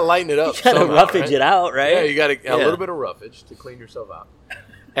gotta lighten it up. you gotta somehow, roughage right? it out, right? Yeah, you got a Yeah. little bit of roughage to clean yourself out.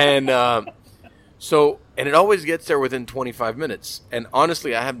 And and it always gets there within 25 minutes. And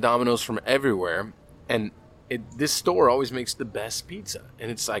honestly, I have Domino's from everywhere, and this store always makes the best pizza. And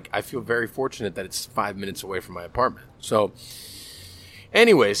it's like, I feel very fortunate that it's 5 minutes away from my apartment. So,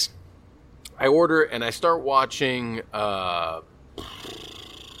 anyways, I order and I start watching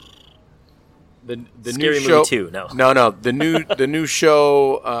the Scary new Movie show. 2, no. The new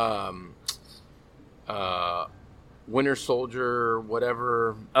show. Winter Soldier,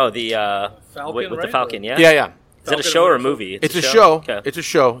 whatever. Oh, the Falcon, with the right? Falcon, yeah. Yeah. Is that a Falcon show or a and Winter movie? It's a show. Okay. It's a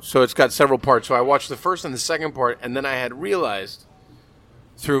show, so it's got several parts. So I watched the first and the second part, and then I had realized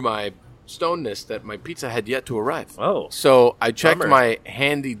through my stonedness that my pizza had yet to arrive. Oh. So I checked Bummer. my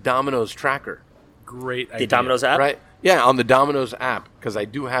handy Domino's tracker. Great idea. The Domino's app. Right? Yeah, on the Domino's app, because I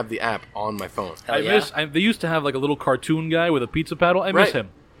do have the app on my phone. Hell yeah. They used to have like a little cartoon guy with a pizza paddle. I miss Right. him.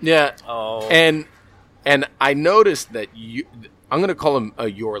 Yeah. Oh. And I noticed that I'm going to call him a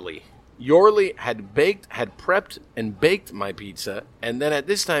Yorley. Yorley had prepped and baked my pizza, and then at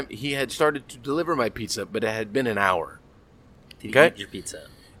this time he had started to deliver my pizza, but it had been an hour. Did Okay. you eat your pizza?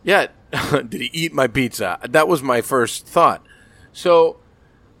 Yeah, did he eat my pizza? That was my first thought. So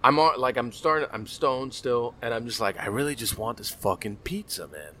I'm stoned still, and I'm just like, I really just want this fucking pizza,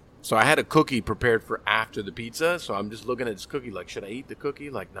 man. So I had a cookie prepared for after the pizza, so I'm just looking at this cookie like, should I eat the cookie?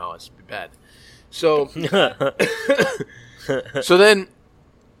 Like, no, it's bad. So so then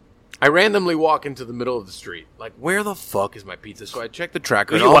I randomly walk into the middle of the street. Like, where the fuck is my pizza? So I check the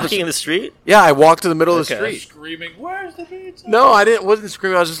tracker. Were and you all of a walking in the street? Yeah, I walked to the middle of the Okay. street. Screaming, "Where's the pizza?" No, I wasn't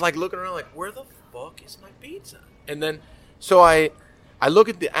screaming. I was just like looking around, like, where the fuck is my pizza? And then, so I look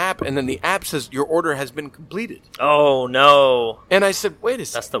at the app, and then the app says your order has been completed. Oh no. And I said, wait a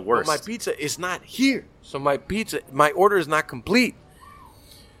second. That's the worst. Well, my pizza is not here, so my order is not complete.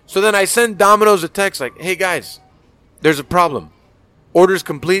 So then I send Domino's a text like, hey guys, there's a problem. Orders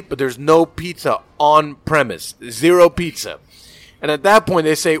complete, but there's no pizza on premise. 0 pizza. And at that point,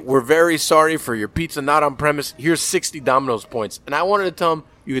 they say, we're very sorry for your pizza not on premise. Here's 60 Domino's points. And I wanted to tell them,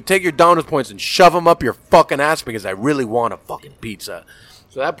 you could take your Domino's points and shove them up your fucking ass because I really want a fucking pizza.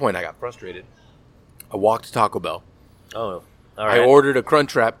 So at that point, I got frustrated. I walked to Taco Bell. Oh, all right. I ordered a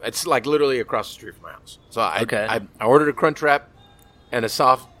Crunchwrap. It's like literally across the street from my house. So I ordered a Crunchwrap and a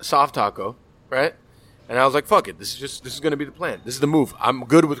soft taco, right? And I was like, fuck it. This is going to be the plan. This is the move. I'm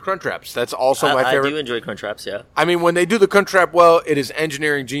good with Crunchwraps. That's also my favorite. I do enjoy Crunchwraps, yeah. I mean, when they do the Crunchwrap well, it is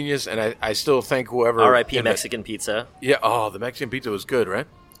engineering genius, and I still thank whoever. R.I.P. Mexican pizza. Yeah. Oh, the Mexican pizza was good, right?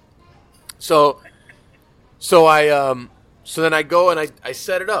 So then I go and I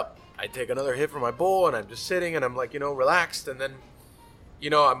set it up. I take another hit from my bowl, and I'm just sitting, and I'm like, relaxed, and then,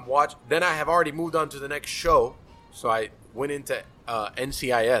 I'm watching. Then I have already moved on to the next show, so I went into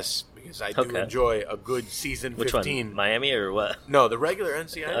NCIS. Because I do enjoy a good season 15. Which one? Miami or what? No, the regular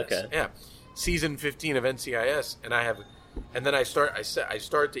NCIS. Okay. Yeah. Season 15 of NCIS. And then I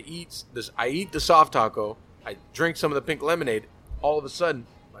start to eat this. I eat the soft taco. I drink some of the pink lemonade. All of a sudden,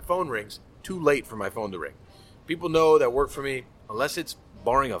 my phone rings. Too late for my phone to ring. People know that work for me, unless it's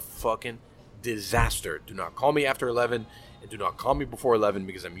barring a fucking disaster. Do not call me after 11 and do not call me before 11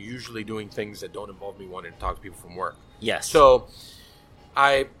 because I'm usually doing things that don't involve me wanting to talk to people from work. Yes. So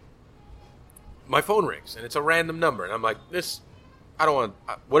my phone rings, and it's a random number. And I'm like,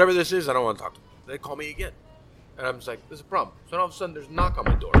 whatever this is, I don't want to talk to them. They call me again. And I'm just like, there's a problem. So all of a sudden, there's a knock on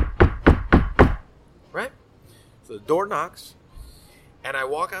my door. Right? So the door knocks, and I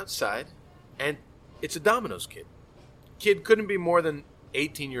walk outside, and it's a Domino's kid. Kid couldn't be more than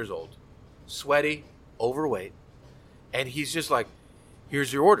 18 years old. Sweaty, overweight. And he's just like,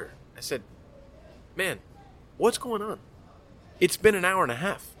 here's your order. I said, man, what's going on? It's been an hour and a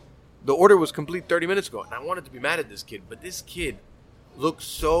half. The order was complete 30 minutes ago, and I wanted to be mad at this kid, but this kid looked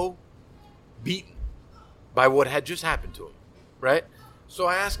so beaten by what had just happened to him, right? So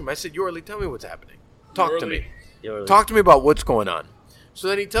I asked him, I said, Yorley, tell me what's happening. Talk to me. Talk to me about what's going on. So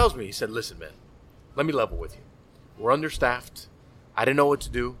then he tells me, he said, listen, man, let me level with you. We're understaffed. I didn't know what to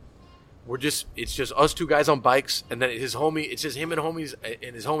do. It's just us two guys on bikes, and then his homie, it's just him and his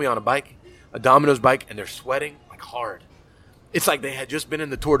homie on a bike, a Domino's bike, and they're sweating like hard. It's like they had just been in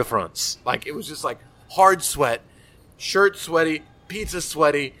the Tour de France. Like, it was just like hard sweat, shirt sweaty, pizza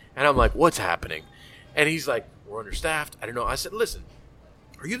sweaty. And I'm like, what's happening? And he's like, we're understaffed. I don't know. I said, listen,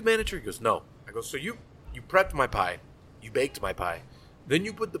 are you the manager? He goes, no. I go, so you prepped my pie. You baked my pie. Then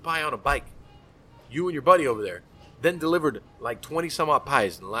you put the pie on a bike. You and your buddy over there. Then delivered like 20 some odd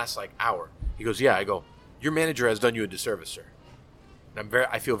pies in the last like hour. He goes, yeah. I go, your manager has done you a disservice, sir. And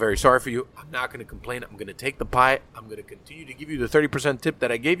I feel very sorry for you. I'm not going to complain. I'm going to take the pie. I'm going to continue to give you the 30% tip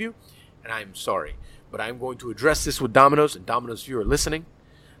that I gave you. And I'm sorry. But I'm going to address this with Domino's. And Domino's, if you are listening,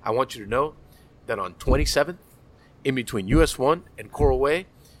 I want you to know that on 27th, in between US 1 and Coral Way,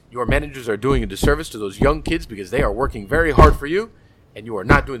 your managers are doing a disservice to those young kids because they are working very hard for you. And you are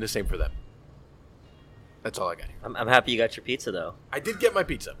not doing the same for them. That's all I got. I'm happy you got your pizza, though. I did get my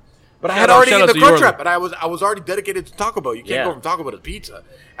pizza. But I had already eaten the Crunchwrap, and I was already dedicated to Taco Bell. You can't go from Taco Bell to pizza.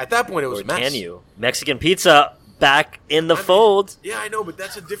 At that point, it was a mess. Can you? Mexican pizza back in the fold. Yeah, I know, but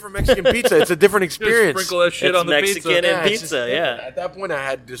that's a different Mexican pizza. It's a different experience. Just sprinkle that shit on the Mexican pizza. and pizza, yeah. At that point, I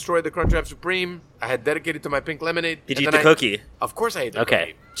had destroyed the Crunchwrap Supreme. I had dedicated to my pink lemonade. Did you eat the cookie? Of course I ate the cookie.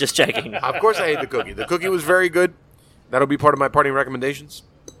 Okay, just checking. Of course I ate the cookie. The cookie was very good. That'll be part of my parting recommendations.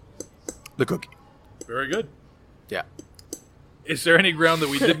 The cookie. Very good. Yeah. Is there any ground that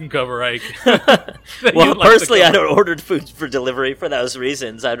we didn't cover, Ike? Well, personally, I don't order food for delivery for those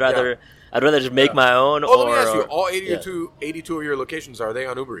reasons. I'd rather just make my own. Oh, let me ask you: all 82 of your locations, are they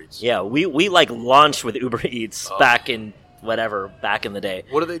on Uber Eats? Yeah, we like launched with Uber Eats back in the day.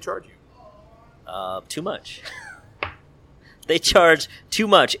 What do they charge you? Too much. They charge too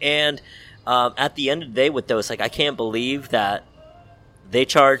much, and at the end of the day, with those, like, I can't believe that. They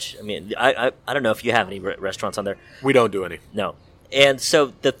charge. I mean, I don't know if you have any restaurants on there. We don't do any. No, and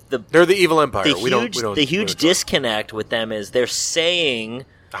so they're the evil empire. The huge disconnect with them is they're saying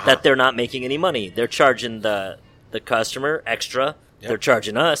that they're not making any money. They're charging the customer extra. Yep. They're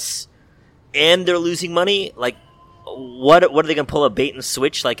charging us, and they're losing money. Like, what are they going to pull a bait and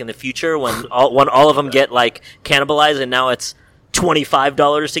switch like in the future when all of them get like cannibalized and now it's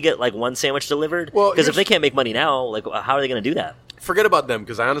 $25 to get like one sandwich delivered? Well, because if they can't make money now, like, how are they going to do that? Forget about them,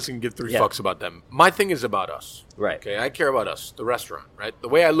 because I honestly can give three fucks about them. My thing is about us. Right. Okay, I care about us, the restaurant, right? The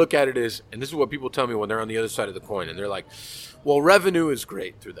way I look at it is, and this is what people tell me when they're on the other side of the coin, and they're like, well, revenue is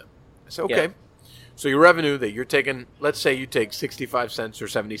great through them. I say, okay. Yeah. So your revenue that you're taking, let's say you take 65 cents or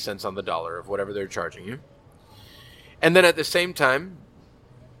 70 cents on the dollar of whatever they're charging you, And then at the same time,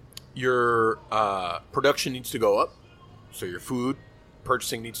 your production needs to go up. So your food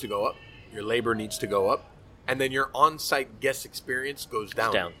purchasing needs to go up. Your labor needs to go up. And then your on-site guest experience goes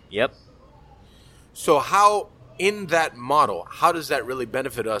down. Down. Yep. So how, in that model, how does that really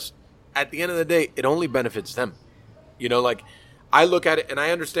benefit us? At the end of the day, it only benefits them. You know, like, I look at it and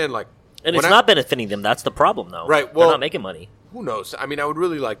I understand, like... And it's not benefiting them. That's the problem, though. Right. Well, they're not making money. Who knows? I mean, I would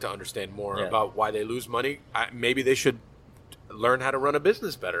really like to understand more about why they lose money. Maybe they should learn how to run a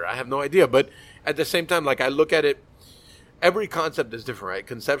business better. I have no idea. But at the same time, like, I look at it, every concept is different, right?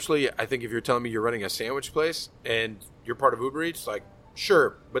 Conceptually, I think if you're telling me you're running a sandwich place and you're part of Uber Eats, like,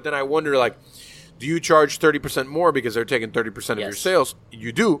 sure. But then I wonder, like, do you charge 30% more because they're taking 30% of your sales?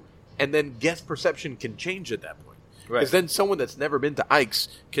 You do. And then guest perception can change at that point. Right. Because then someone that's never been to Ike's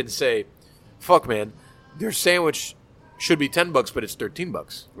can say, fuck, man, their sandwich should be $10, but it's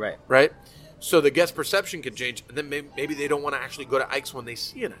 $13. Right. Right? So the guest perception can change, and then maybe they don't want to actually go to Ike's when they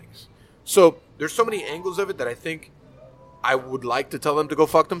see an Ike's. So there's so many angles of it that I think I would like to tell them to go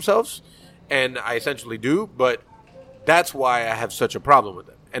fuck themselves, and I essentially do, but that's why I have such a problem with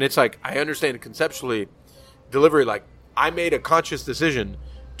it. And it's like, I understand conceptually delivery, like, I made a conscious decision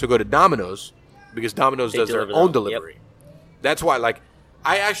to go to Domino's because Domino's does their own delivery. Yep. That's why, like,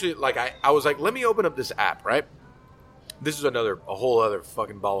 I actually, like, I was like, let me open up this app, right? This is a whole other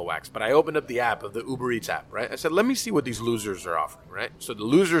fucking ball of wax. But I opened up the app of the Uber Eats app, right? I said, let me see what these losers are offering, right? So the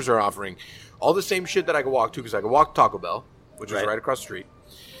losers are offering all the same shit that I could walk to because I could walk to Taco Bell, which is right across the street.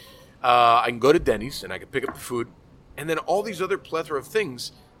 I can go to Denny's and I can pick up the food. And then all these other plethora of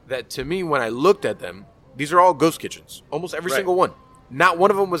things that, to me, when I looked at them, these are all ghost kitchens. Almost every single one. Not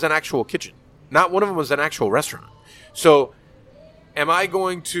one of them was an actual kitchen. Not one of them was an actual restaurant. So... am I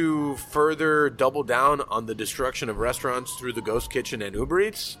going to further double down on the destruction of restaurants through the ghost kitchen and Uber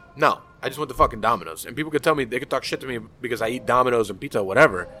Eats? No. I just went to fucking Domino's. And people could tell me, they could talk shit to me because I eat Domino's and pizza,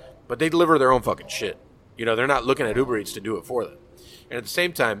 whatever, but they deliver their own fucking shit. You know, they're not looking at Uber Eats to do it for them. And at the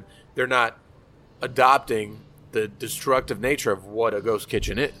same time, they're not adopting the destructive nature of what a ghost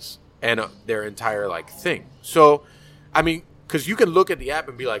kitchen is and their entire, like, thing. So, I mean, because you can look at the app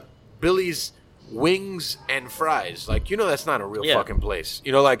and be like, Billy's wings and fries, like, you know, that's not a real fucking place.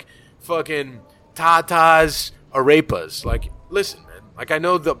 You know, like fucking Tata's arepas. Like, listen, man, like, I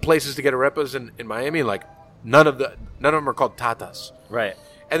know the places to get arepas in Miami, like none of them are called Tata's, right?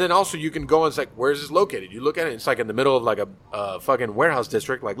 And then also you can go and it's like, where's this located? You look at it, it's like in the middle of like a fucking warehouse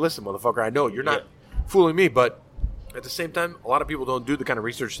district. Like, listen, motherfucker, I know you're not fooling me, but at the same time, a lot of people don't do the kind of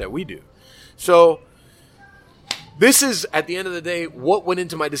research that we do. So this is, at the end of the day, what went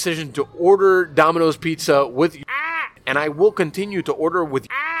into my decision to order Domino's pizza with, and I will continue to order with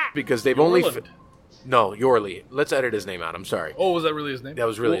because they've only... No, Yorley. Let's edit his name out. I'm sorry. Oh, was that really his name? That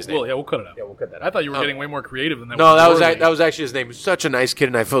was really his name. Well, yeah, we'll cut it out. Yeah, we'll cut that out. I thought you were getting way more creative than that. No, that was actually his name. He was such a nice kid,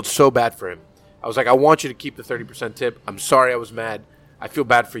 and I felt so bad for him. I was like, I want you to keep the 30% tip. I'm sorry I was mad. I feel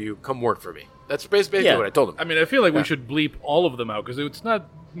bad for you. Come work for me. That's basically what I told him. I mean, I feel like we should bleep all of them out because it's not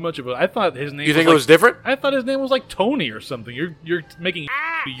much of a... I thought his name... You think it was different? I thought his name was like Tony or something. You're making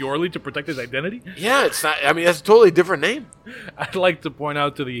Yorley to protect his identity? Yeah, it's not... I mean, that's a totally different name. I'd like to point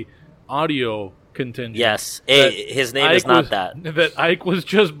out to the audio contingent... Yes. His name is not that. That Ike was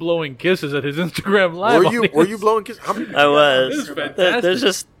just blowing kisses at his Instagram live. Were you blowing kisses? How many? I was. This is fantastic. There's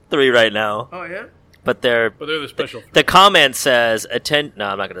just 3 right now. Oh, yeah? But they're the special. The comment says No,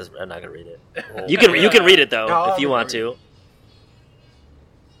 I'm not gonna read it. You can read it though if you want to.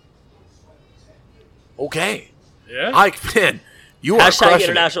 Okay. Yeah. Ike, man, you are Hashtag crushing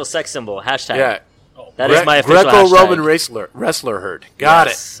international sex symbol. Hashtag. Yeah. That is my official Greco-Roman hashtag. wrestler herd. Got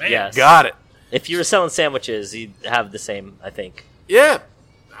Yes, it. yes. Got it. If you were selling sandwiches, you'd have the same, I think. Yeah.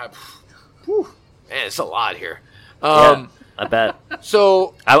 Man, it's a lot here. Yeah, I bet.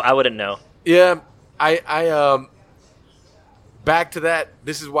 So I wouldn't know. yeah, I back to that.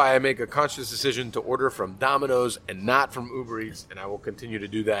 This is why I make a conscious decision to order from Domino's and not from Uber Eats, and I will continue to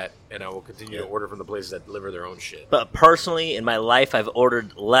do that, and I will continue to order from the places that deliver their own shit. But personally, in my life, I've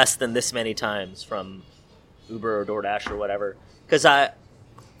ordered less than this many times from Uber or DoorDash or whatever. Because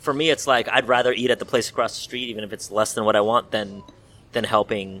for me, it's like I'd rather eat at the place across the street, even if it's less than what I want, than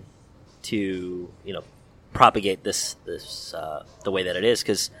helping to propagate this the way that it is.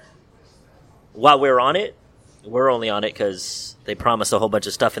 Because while we're on it, we're only on it because they promised a whole bunch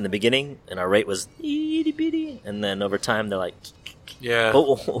of stuff in the beginning, and our rate was itty bitty, and then over time they're like, yeah.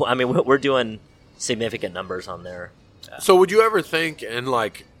 But, I mean, we're doing significant numbers on there. So would you ever think, and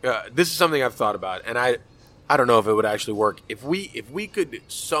like this is something I've thought about, and I don't know if it would actually work, if we could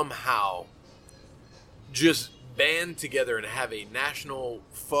somehow just band together and have a national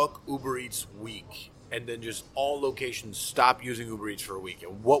fuck Uber Eats week and then just all locations stop using Uber Eats for a week,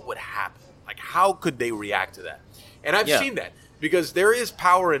 and what would happen? Like, how could they react to that? And I've seen that because there is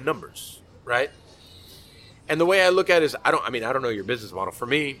power in numbers, right? And the way I look at it is, I don't know your business model. For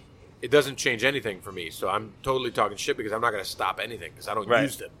me, it doesn't change anything for me. So I'm totally talking shit because I'm not going to stop anything because I don't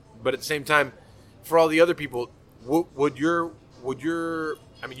use them. But at the same time, for all the other people, would your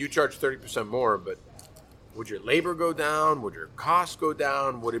I mean, you charge 30% more, but would your labor go down? Would your costs go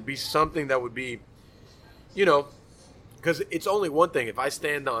down? Would it be something that would be, you know, because it's only one thing if I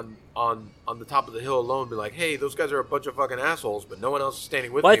stand on the top of the hill alone and be like, hey, those guys are a bunch of fucking assholes, but no one else is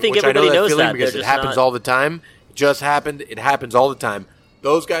standing with me. I think which everybody I know knows feeling that. because it happens all the time. It just happened. It happens all the time.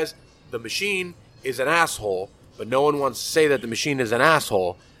 Those guys, the machine is an asshole, but no one wants to say that the machine is an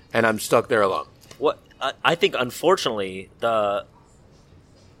asshole, and I'm stuck there alone. What I think, unfortunately, the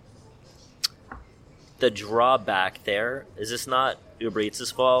drawback there is it's not Uber Eats'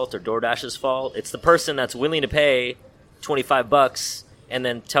 fault or DoorDash's fault. It's the person that's willing to pay $25 and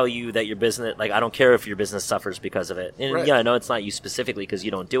then tell you that your business, like, I don't care if your business suffers because of it. And yeah, I know it's not you specifically because you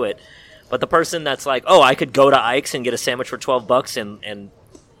don't do it, but the person that's like, oh, I could go to Ike's and get a sandwich for $12 and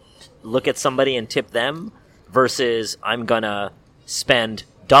look at somebody and tip them versus I'm gonna spend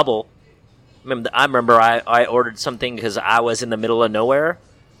double. I remember I ordered something because I was in the middle of nowhere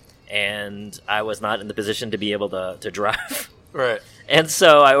and I was not in the position to be able to drive. Right. And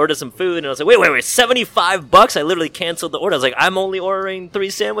so I ordered some food, and I was like, wait, $75? I literally canceled the order. I was like, I'm only ordering 3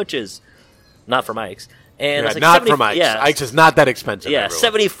 sandwiches. Not from Ike's. And I was like, not from Ike's. Yeah. Ike's is not that expensive. Yeah,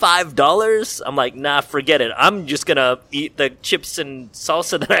 everyone. $75? I'm like, nah, forget it. I'm just going to eat the chips and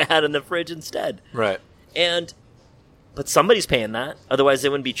salsa that I had in the fridge instead. Right. But somebody's paying that. Otherwise, they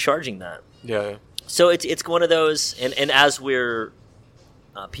wouldn't be charging that. Yeah. So it's one of those, and as we're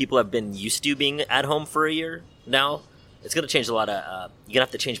people have been used to being at home for a year now, it's going to change a lot of you're going to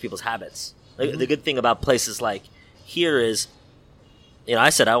have to change people's habits. Like, the good thing about places like here is, you know, I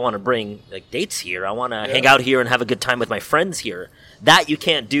said I want to bring like dates here. I want to hang out here and have a good time with my friends here. That you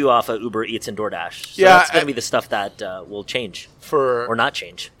can't do off of Uber Eats and DoorDash. So that's going to be the stuff that will change or not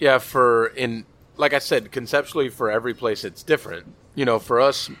change. Yeah, like I said, conceptually for every place it's different. You know, for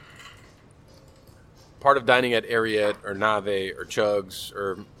us, part of dining at Ariete or Nave or Chugs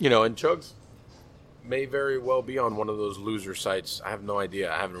or, you know, and Chugs may very well be on one of those loser sites. I have no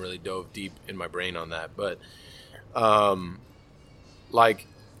idea. I haven't really dove deep in my brain on that. But, like,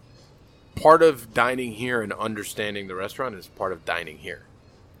 part of dining here and understanding the restaurant is part of dining here.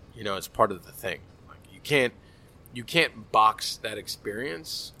 You know, it's part of the thing. Like, you can't box that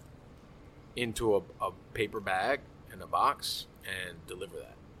experience into a paper bag and a box and deliver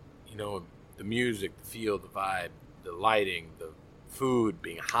that. You know, the music, the feel, the vibe, the lighting, the food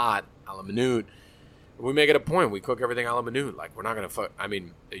being hot, a la minute. We make it a point. We cook everything a la minute. Like, we're not going to I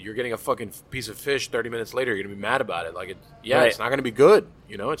mean, you're getting a fucking piece of fish 30 minutes later. You're going to be mad about it. Like, it's not going to be good.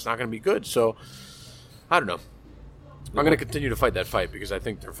 You know, it's not going to be good. So, I don't know. I'm going to continue to fight that fight because I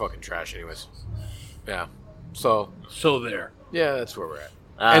think they're fucking trash anyways. Yeah. So there. Yeah, that's where we're at.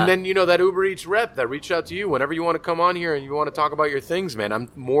 And then, you know, that Uber Eats rep that reached out to you, whenever you want to come on here and you want to talk about your things, man, I'm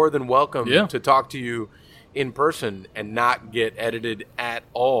more than welcome to talk to you in person and not get edited at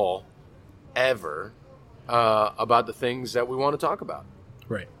all, ever, about the things that we want to talk about.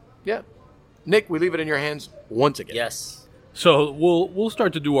 Right. Yeah. Nick, we leave it in your hands once again. Yes. So we'll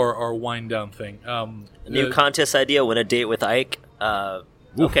start to do our wind down thing. New contest idea: win a date with Ike.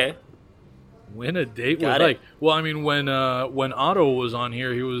 Okay. Win a date Got with it. Ike. Well, I mean, when Otto was on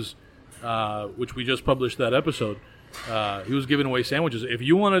here, he was, which we just published that episode. He was giving away sandwiches. If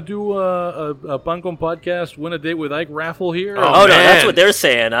you want to do a Pancom podcast, win a date with Ike raffle here. Oh no, that's what they're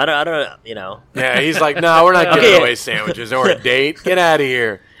saying. I don't, you know. Yeah, he's like, no, we're not giving away sandwiches or a date. Get out of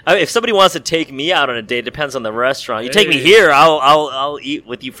here. I mean, if somebody wants to take me out on a date, it depends on the restaurant. You take me here, I'll eat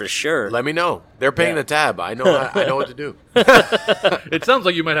with you for sure. Let me know. They're paying the tab. I know what to do. It sounds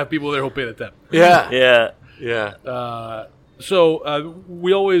like you might have people there who'll pay the tab. Yeah. So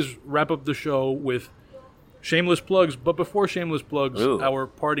we always wrap up the show with shameless plugs, but before shameless plugs, our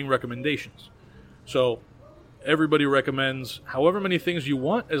parting recommendations. So everybody recommends however many things you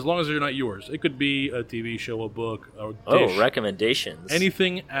want, as long as they're not yours. It could be a TV show, a book, a dish. Recommendations.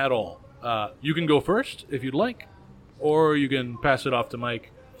 Anything at all. You can go first if you'd like, or you can pass it off to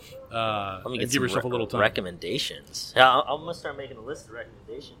Mike and give yourself a little time. Recommendations. Yeah, I'm going to start making a list of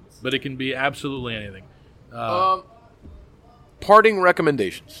recommendations. But it can be absolutely anything. Parting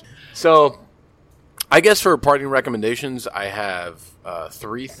recommendations. So, I guess for parting recommendations, I have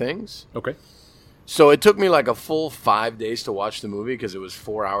 3 things. Okay. So it took me like a full 5 days to watch the movie because it was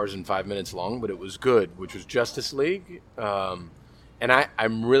 4 hours and 5 minutes long, but it was good, which was Justice League. And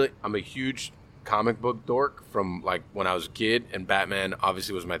I'm a huge comic book dork from like when I was a kid, and Batman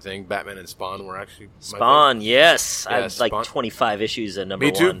obviously was my thing. Batman and Spawn were actually my Spawn, yes. Yeah, I have like Spawn. 25 issues at number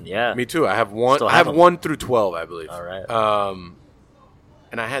Me too. one. Yeah. Me too. I have one. Still I have have them. 1 through 12, I believe. All right.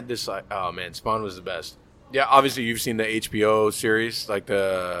 And I had this like, oh man, Spawn was the best. Yeah, obviously you've seen the HBO series, like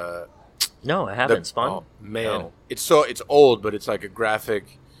the. No, I haven't. The, Spawn? oh, man, No. it's old, but it's like a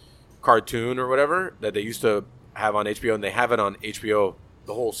graphic cartoon or whatever that they used to have on HBO, and they have it on HBO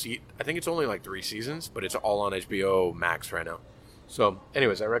the whole seat. I think it's only like 3 seasons, but it's all on HBO Max right now. So,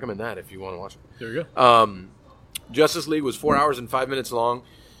 anyways, I recommend that if you want to watch it. There you go. Justice League was 4 hours and 5 minutes long.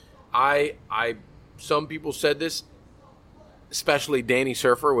 Some people said this, especially Danny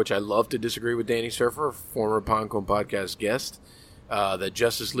Surfer, which I love to disagree with Danny Surfer, former Poncom podcast guest. That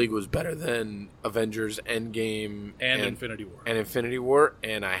Justice League was better than Avengers Endgame And Infinity War. And Infinity War,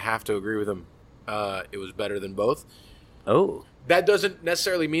 and I have to agree with him. It was better than both. Oh. That doesn't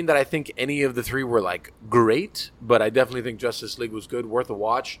necessarily mean that I think any of the 3 were like great, but I definitely think Justice League was good, worth a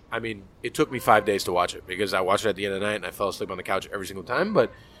watch. I mean, it took me 5 days to watch it because I watched it at the end of the night and I fell asleep on the couch every single time,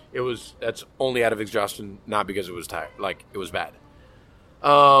 but that's only out of exhaustion, not because it was tired, like it was bad.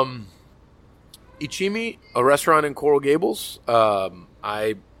 Ichimi, a restaurant in Coral Gables. There's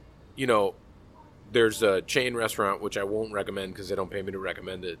a chain restaurant, which I won't recommend because they don't pay me to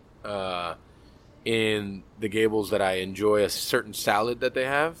recommend it, in the Gables that I enjoy a certain salad that they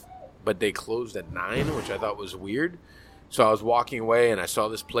have, but they closed at 9, which I thought was weird. So I was walking away and I saw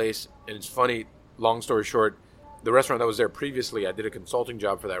this place, and it's funny, long story short, the restaurant that was there previously, I did a consulting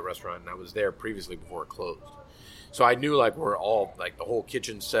job for that restaurant, and I was there previously before it closed. So I knew like we're all like the whole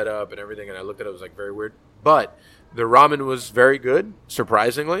kitchen set up and everything, and I looked at it, it was like very weird. But the ramen was very good,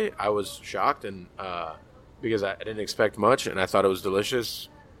 surprisingly. I was shocked, and because I didn't expect much, and I thought it was delicious.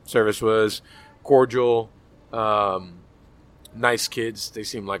 Service was cordial, nice kids. They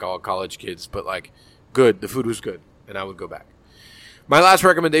seemed like all college kids, but like good. The food was good, and I would go back. My last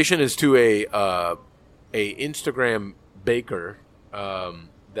recommendation is to a Instagram baker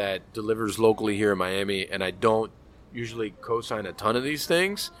that delivers locally here in Miami, and I don't usually co-sign a ton of these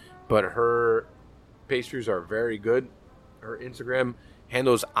things, but her pastries are very good. Her Instagram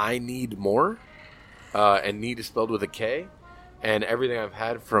handles I Need More, and need is spelled with a K, and everything I've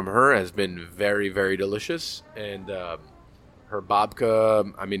had from her has been very, very delicious. And her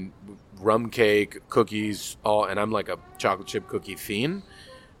babka, I mean, rum cake, cookies, and I'm like a chocolate chip cookie fiend.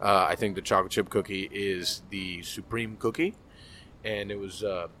 I think the chocolate chip cookie is the supreme cookie, and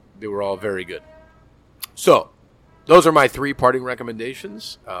they were all very good. So, those are my 3 parting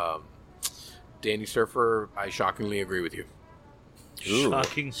recommendations. Danny Surfer, I shockingly agree with you. Ooh,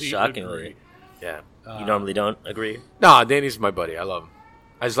 Shockingly agree. Yeah. You normally don't agree? Nah, Danny's my buddy. I love him.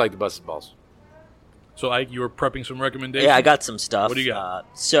 I just like to bust his balls. So, Ike, you were prepping some recommendations? Yeah, I got some stuff. What do you got?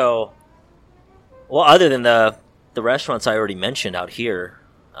 Other than the restaurants I already mentioned out here,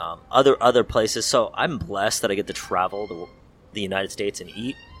 other places. So I'm blessed that I get to travel to the United States and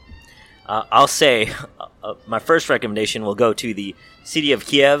eat. I'll say my first recommendation will go to the city of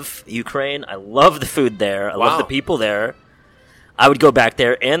Kiev, Ukraine. I love the food there. I love the people there. I would go back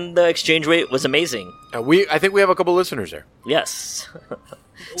there, and the exchange rate was amazing. I think we have a couple listeners there. Yes.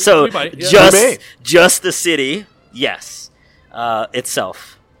 So We might, yeah. just the city, yes,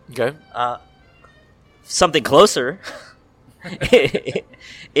 itself. Okay. Something closer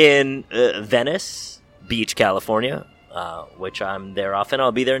in Venice Beach, California, which I'm there often.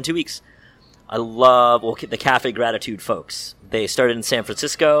 I'll be there in 2 weeks. I love the Cafe Gratitude folks. They started in San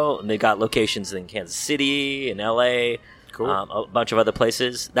Francisco, and they got locations in Kansas City and LA, Cool. a bunch of other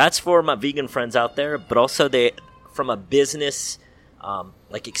places. That's for my vegan friends out there, but also from a business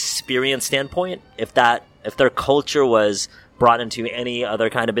experience standpoint, if their culture was brought into any other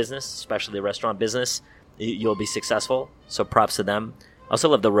kind of business, especially the restaurant business, you'll be successful. So props to them. I also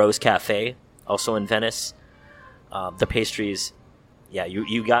love the Rose Cafe, also in Venice. The pastries, yeah,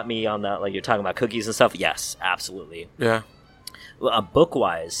 you got me on that. Like you're talking about cookies and stuff. Yes, absolutely. Yeah. Book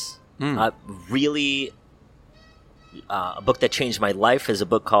wise, really, a book that changed my life is a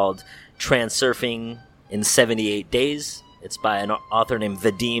book called Transurfing in 78 Days. It's by an author named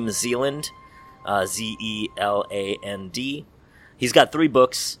Vadim Zeland, Zeland. He's got 3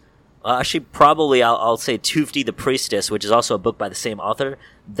 books. Actually, probably I'll say Tufti the Priestess, which is also a book by the same author.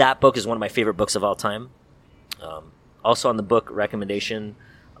 That book is one of my favorite books of all time. Also on the book recommendation,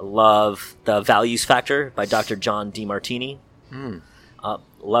 I love The Values Factor by Dr. John DeMartini.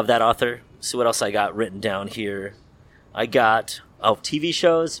 Love that author. See what else I got written down here. I got TV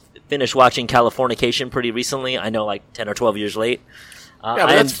shows. Finished watching Californication pretty recently. I know, like 10 or 12 years late. Yeah, but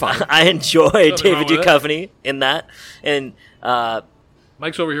that's fine. I enjoy Nothing wrong David with Duchovny in that. And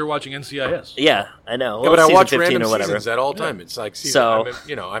Mike's over here watching NCIS. Yeah, I know. Yeah, but I season watch 15 random or whatever. seasons at all time. It's like season.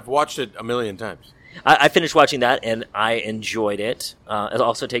 So- I've watched it a million times. I finished watching that, and I enjoyed it. It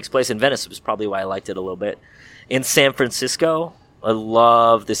also takes place in Venice, which is probably why I liked it a little bit. In San Francisco, I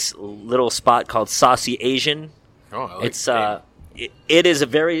love this little spot called Saucy Asian. Oh, I like It's the name. it is a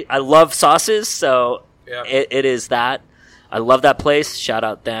very. I love sauces, so Yeah. it is that. I love that place. Shout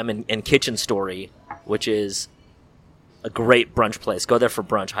out them and Kitchen Story, which is a great brunch place. Go there for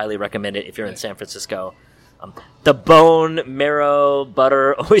brunch. Highly recommend it if you're in San Francisco. The bone marrow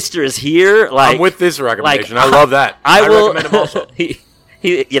butter oysters here. Like I'm with this recommendation. like, I love that. I will recommend them also. he,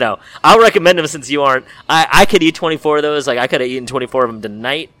 I'll recommend them since you aren't. I could eat 24 of those. Like I could have eaten 24 of them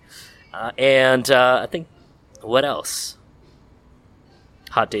tonight. And I think what else?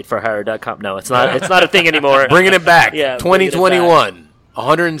 Hotdateforhire.com. No, it's not. It's not a thing anymore. Bringing it back. Yeah, bringing it 2021.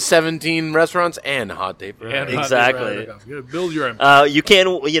 117 restaurants and Hot Date for And Hire. Exactly. You gotta build your empire. You can,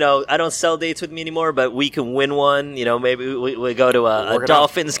 I don't sell dates with me anymore, but we can win one. Maybe we go to a Work it out.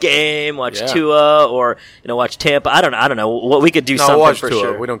 Dolphins game, watch Yeah. Tua, or watch Tampa. I don't know what we could do No, something watch for Tua.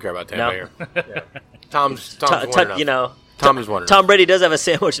 sure. We don't care about Tampa No. here. Yeah. Tom's Tu- one enough. Tom is one enough. Tom Brady does have a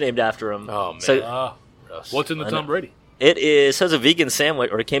sandwich named after him. Oh, man. So What's in the I Tom know. Brady? it is so it's a vegan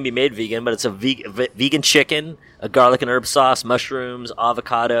sandwich, or it can be made vegan, but it's a vegan chicken, a garlic and herb sauce, mushrooms,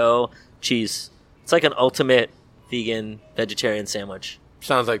 avocado, cheese. It's like an ultimate vegan vegetarian sandwich.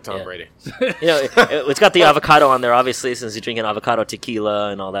 Sounds like Tom Yeah. Brady. It's got the avocado on there, obviously, since you're drinking avocado tequila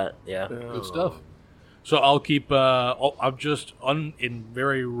and all that. Yeah. Good stuff. So I'll keep. I'm just in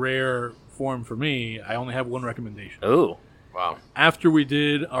very rare form for me. I only have one recommendation. Ooh. Wow. After we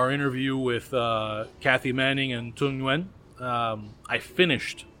did our interview with Kathy Manning and Tung Nguyen, I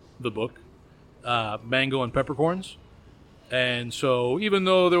finished the book, Mango and Peppercorns. And so even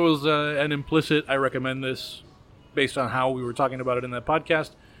though there was an implicit, I recommend this, based on how we were talking about it in that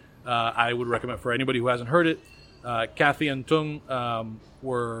podcast, I would recommend for anybody who hasn't heard it. Kathy and Tung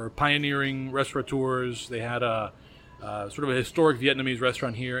were pioneering restaurateurs. They had a sort of a historic Vietnamese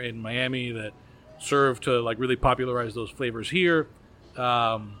restaurant here in Miami that served to really popularize those flavors here.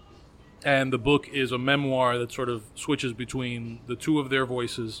 And the book is a memoir that sort of switches between the two of their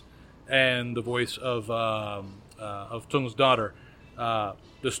voices and the voice of Tung's daughter.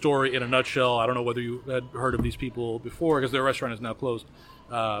 The story in a nutshell, I don't know whether you had heard of these people before because their restaurant is now closed.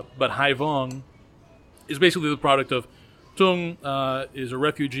 But Hai Vong is basically the product of Tung is a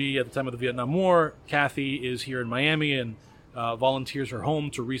refugee at the time of the Vietnam War. Kathy is here in Miami and volunteers her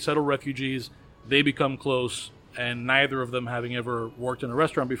home to resettle refugees. They become close, and neither of them having ever worked in a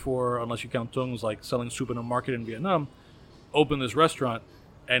restaurant before, unless you count Tung's selling soup in a market in Vietnam, open this restaurant,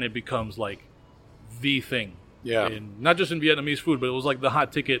 and it becomes the thing. Yeah. Not just in Vietnamese food, but it was the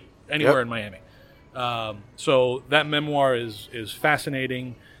hot ticket anywhere in Miami. So that memoir is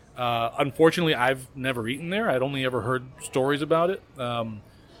fascinating. Unfortunately, I've never eaten there. I'd only ever heard stories about it.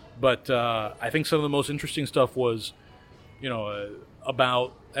 But I think some of the most interesting stuff was,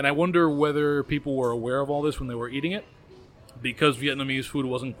 about, and I wonder whether people were aware of all this when they were eating it, because Vietnamese food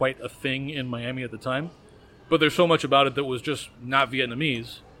wasn't quite a thing in Miami at the time. But there's so much about it that was just not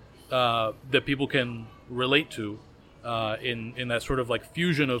Vietnamese that people can relate to in that sort of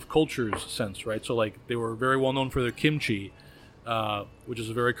fusion of cultures sense, right? So they were very well known for their kimchi, which is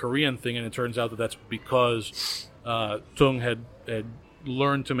a very Korean thing, and it turns out that that's because Tung had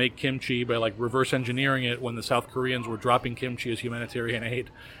learned to make kimchi by reverse engineering it when the South Koreans were dropping kimchi as humanitarian aid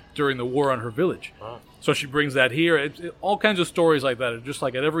during the war on her village. Wow. So she brings that here. All kinds of stories like that. Just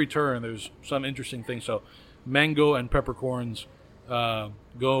at every turn, there's some interesting thing. So Mango and Peppercorns,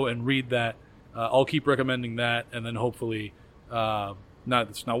 go and read that. I'll keep recommending that, and then hopefully,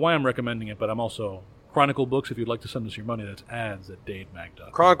 that's not why I'm recommending it, but I'm also Chronicle Books. If you'd like to send us your money, that's ads@dademag.com.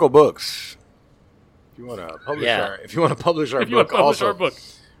 Chronicle Books. If you want to publish our book,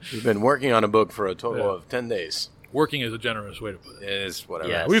 we've been working on a book for a total of 10 days. Working is a generous way to put it. It is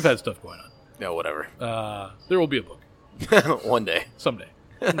whatever. Yes. We've had stuff going on. No, whatever. There will be a book. One day. Someday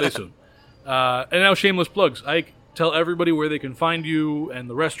soon. And now shameless plugs. Ike, tell everybody where they can find you and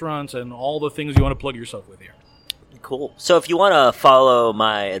the restaurants and all the things you want to plug yourself with here. Cool. So if you want to follow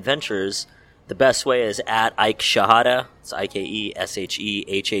my adventures, the best way is at Ike Shahada. It's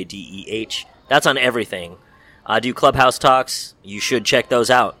IKESHEHADEH. That's on everything. I do Clubhouse talks. You should check those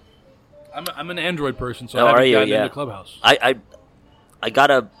out. I'm an Android person, so Oh, I haven't are you? gotten Yeah. into Clubhouse. I got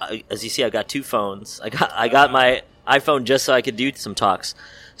as you see, I got two phones. I got my iPhone just so I could do some talks.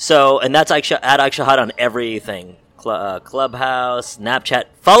 So, and that's at Ike Shahada on everything. Clubhouse, Snapchat.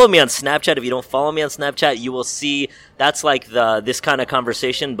 Follow me on Snapchat. If you don't follow me on Snapchat, you will see that's this kind of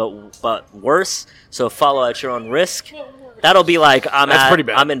conversation, but worse. So follow at your own risk. That'll be like That's pretty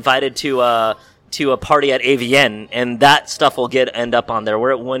bad. I'm invited to a party at AVN, and that stuff will end up on there,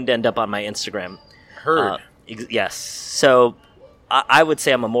 where it wouldn't end up on my Instagram. Heard. Yes. So I would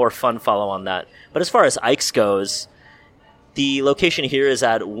say I'm a more fun follow on that. But as far as Ike's goes, the location here is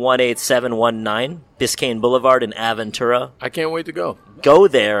at 18719 Biscayne Boulevard in Aventura. I can't wait to go. Go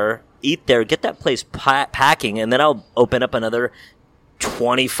there, eat there, get that place packing, and then I'll open up another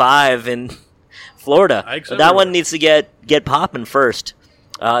 25 in Florida. That one needs to get popping first.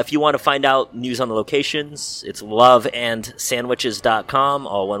 If you want to find out news on the locations, it's loveandsandwiches.com,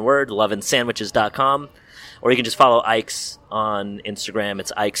 all one word, loveandsandwiches.com. Or you can just follow Ike's on Instagram.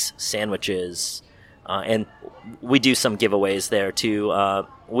 It's Ike's Sandwiches. And we do some giveaways there, too.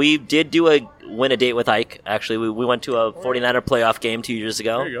 We did win a date with Ike. Actually, we went to a 49er playoff game 2 years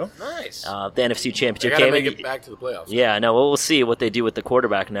ago. There you go. Nice. The NFC Championship They game. gotta make it back to the playoffs. Yeah, I know. We'll see what they do with the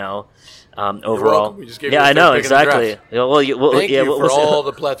quarterback now. Overall, welcome. We just gave you the I third know, pick in the exactly. draft. Thank you for all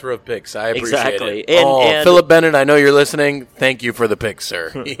the plethora of picks. I appreciate Exactly. it. And Philip Bennett, I know you're listening. Thank you for the pick, sir.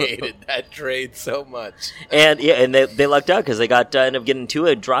 He hated that trade so much. And they lucked out because they ended up getting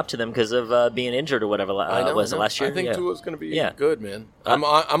Tua dropped to them because of being injured or whatever. Was it last year? I think yeah. Tua's going to be Yeah. good, man.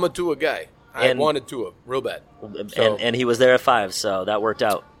 I'm a Tua guy. I wanted Tua real bad. So, and he was there at 5, so that worked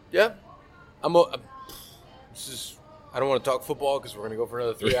out. yeah, I don't want to talk football because we're going to go for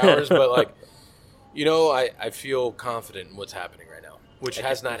another 3 hours, but like, I feel confident in what's happening right now, which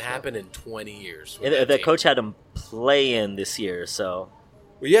has not happened in 20 years. And the coach had him play in this year, so.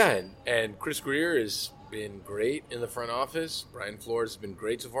 Well, yeah, and Chris Greer has been great in the front office. Brian Flores has been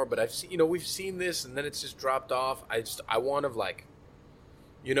great so far, but I've seen, we've seen this, and then it's just dropped off. I want to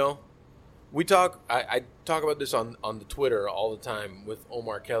we talk. I talk about this on the Twitter all the time with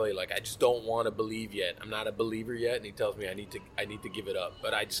Omar Kelly. Like, I just don't want to believe yet. I'm not a believer yet, and he tells me I need to give it up,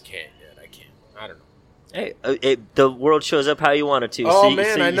 but I just can't yet. I can't. I don't know. Hey, the world shows up how you want it to. Oh, so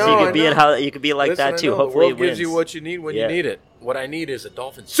man, so I you know, could be I know. you could be like Listen, that too. I know. Hopefully, the world gives you what you need when you need it. What I need is a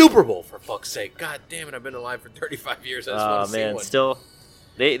Dolphins Super Bowl, for fuck's sake. God damn it! I've been alive for 35 years. I just want to see one. Still,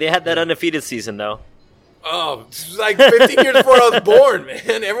 they had that undefeated season though. Oh, it was like 15 years before I was born,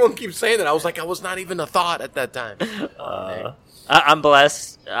 man. Everyone keeps saying that. I was not even a thought at that time. I'm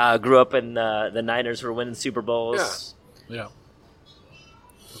blessed. Grew up in the Niners were winning Super Bowls. Yeah.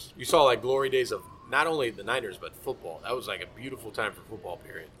 You saw like glory days of not only the Niners but football. That was like a beautiful time for football.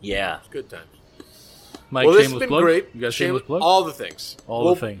 Period. Yeah. It's good times. Mike, Well, this has shameless been plug. great. You got shameless plug? All the things.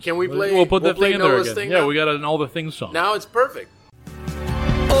 All the things. Can we play? We'll put that play thing in there Noah's again. thing Yeah, now? we got an All the Things song. Now it's perfect.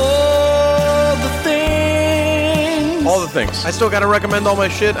 Things. All the things. I still got to recommend all my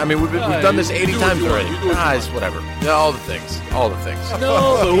shit. I mean, we've done this 80 times already. It's whatever. Yeah, all the things. All the things.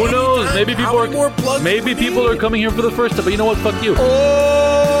 No, but who knows? Maybe How people many more plugs maybe do we people need? are coming here for the first time. But you know what? Fuck you.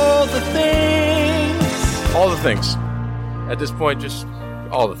 All the things. All the things. At this point, just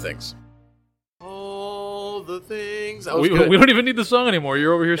all the things. All the things. That was We good. don't even need the song anymore.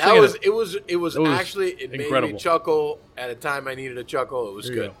 You're over here That singing was it. it. Was actually it incredible. made me chuckle at a time I needed a chuckle. It was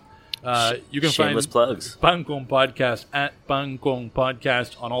There you good. go. You can Shameless find plugs. Pancong Podcast at Pancong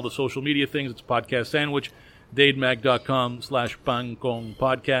Podcast on all the social media things. It's Podcast Sandwich. DadeMag.com/Pancong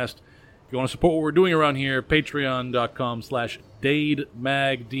Podcast. If you want to support what we're doing around here,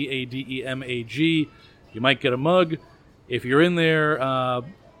 Patreon.com/DadeMag, DADEMAG. You might get a mug. If you're in there, I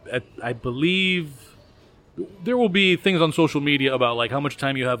believe there will be things on social media about like how much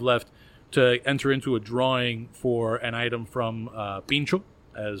time you have left to enter into a drawing for an item from Pincho,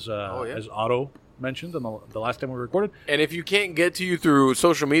 as Otto mentioned on the last time we recorded. And if you can't get to you through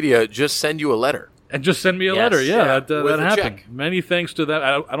social media, just send you a letter. And just send me a Yes. letter. Yeah, with that a happened. check. Many thanks to that.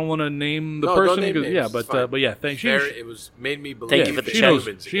 I don't want to name the No, person. don't name 'cause- names. yeah, It's but fine. yeah, thanks. It was made me believe. Thank you for the she check. knows.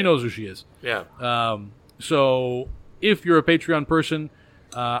 humans She again. knows who she is. Yeah. So if you're a Patreon person,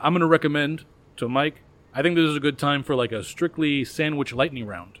 I'm going to recommend to Mike. I think this is a good time for like a strictly sandwich lightning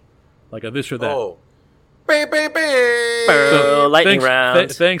round, like a this or that. Oh. Bam, bam, bam. Lightning thanks, round.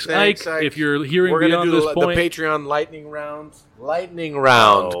 thanks, Thanks, Ike. Ike. If you're hearing We're going beyond to do this the point, Patreon lightning round. Lightning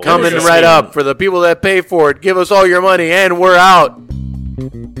round. Oh, Coming interesting. right up for the people that pay for it. Give us all your money and we're out.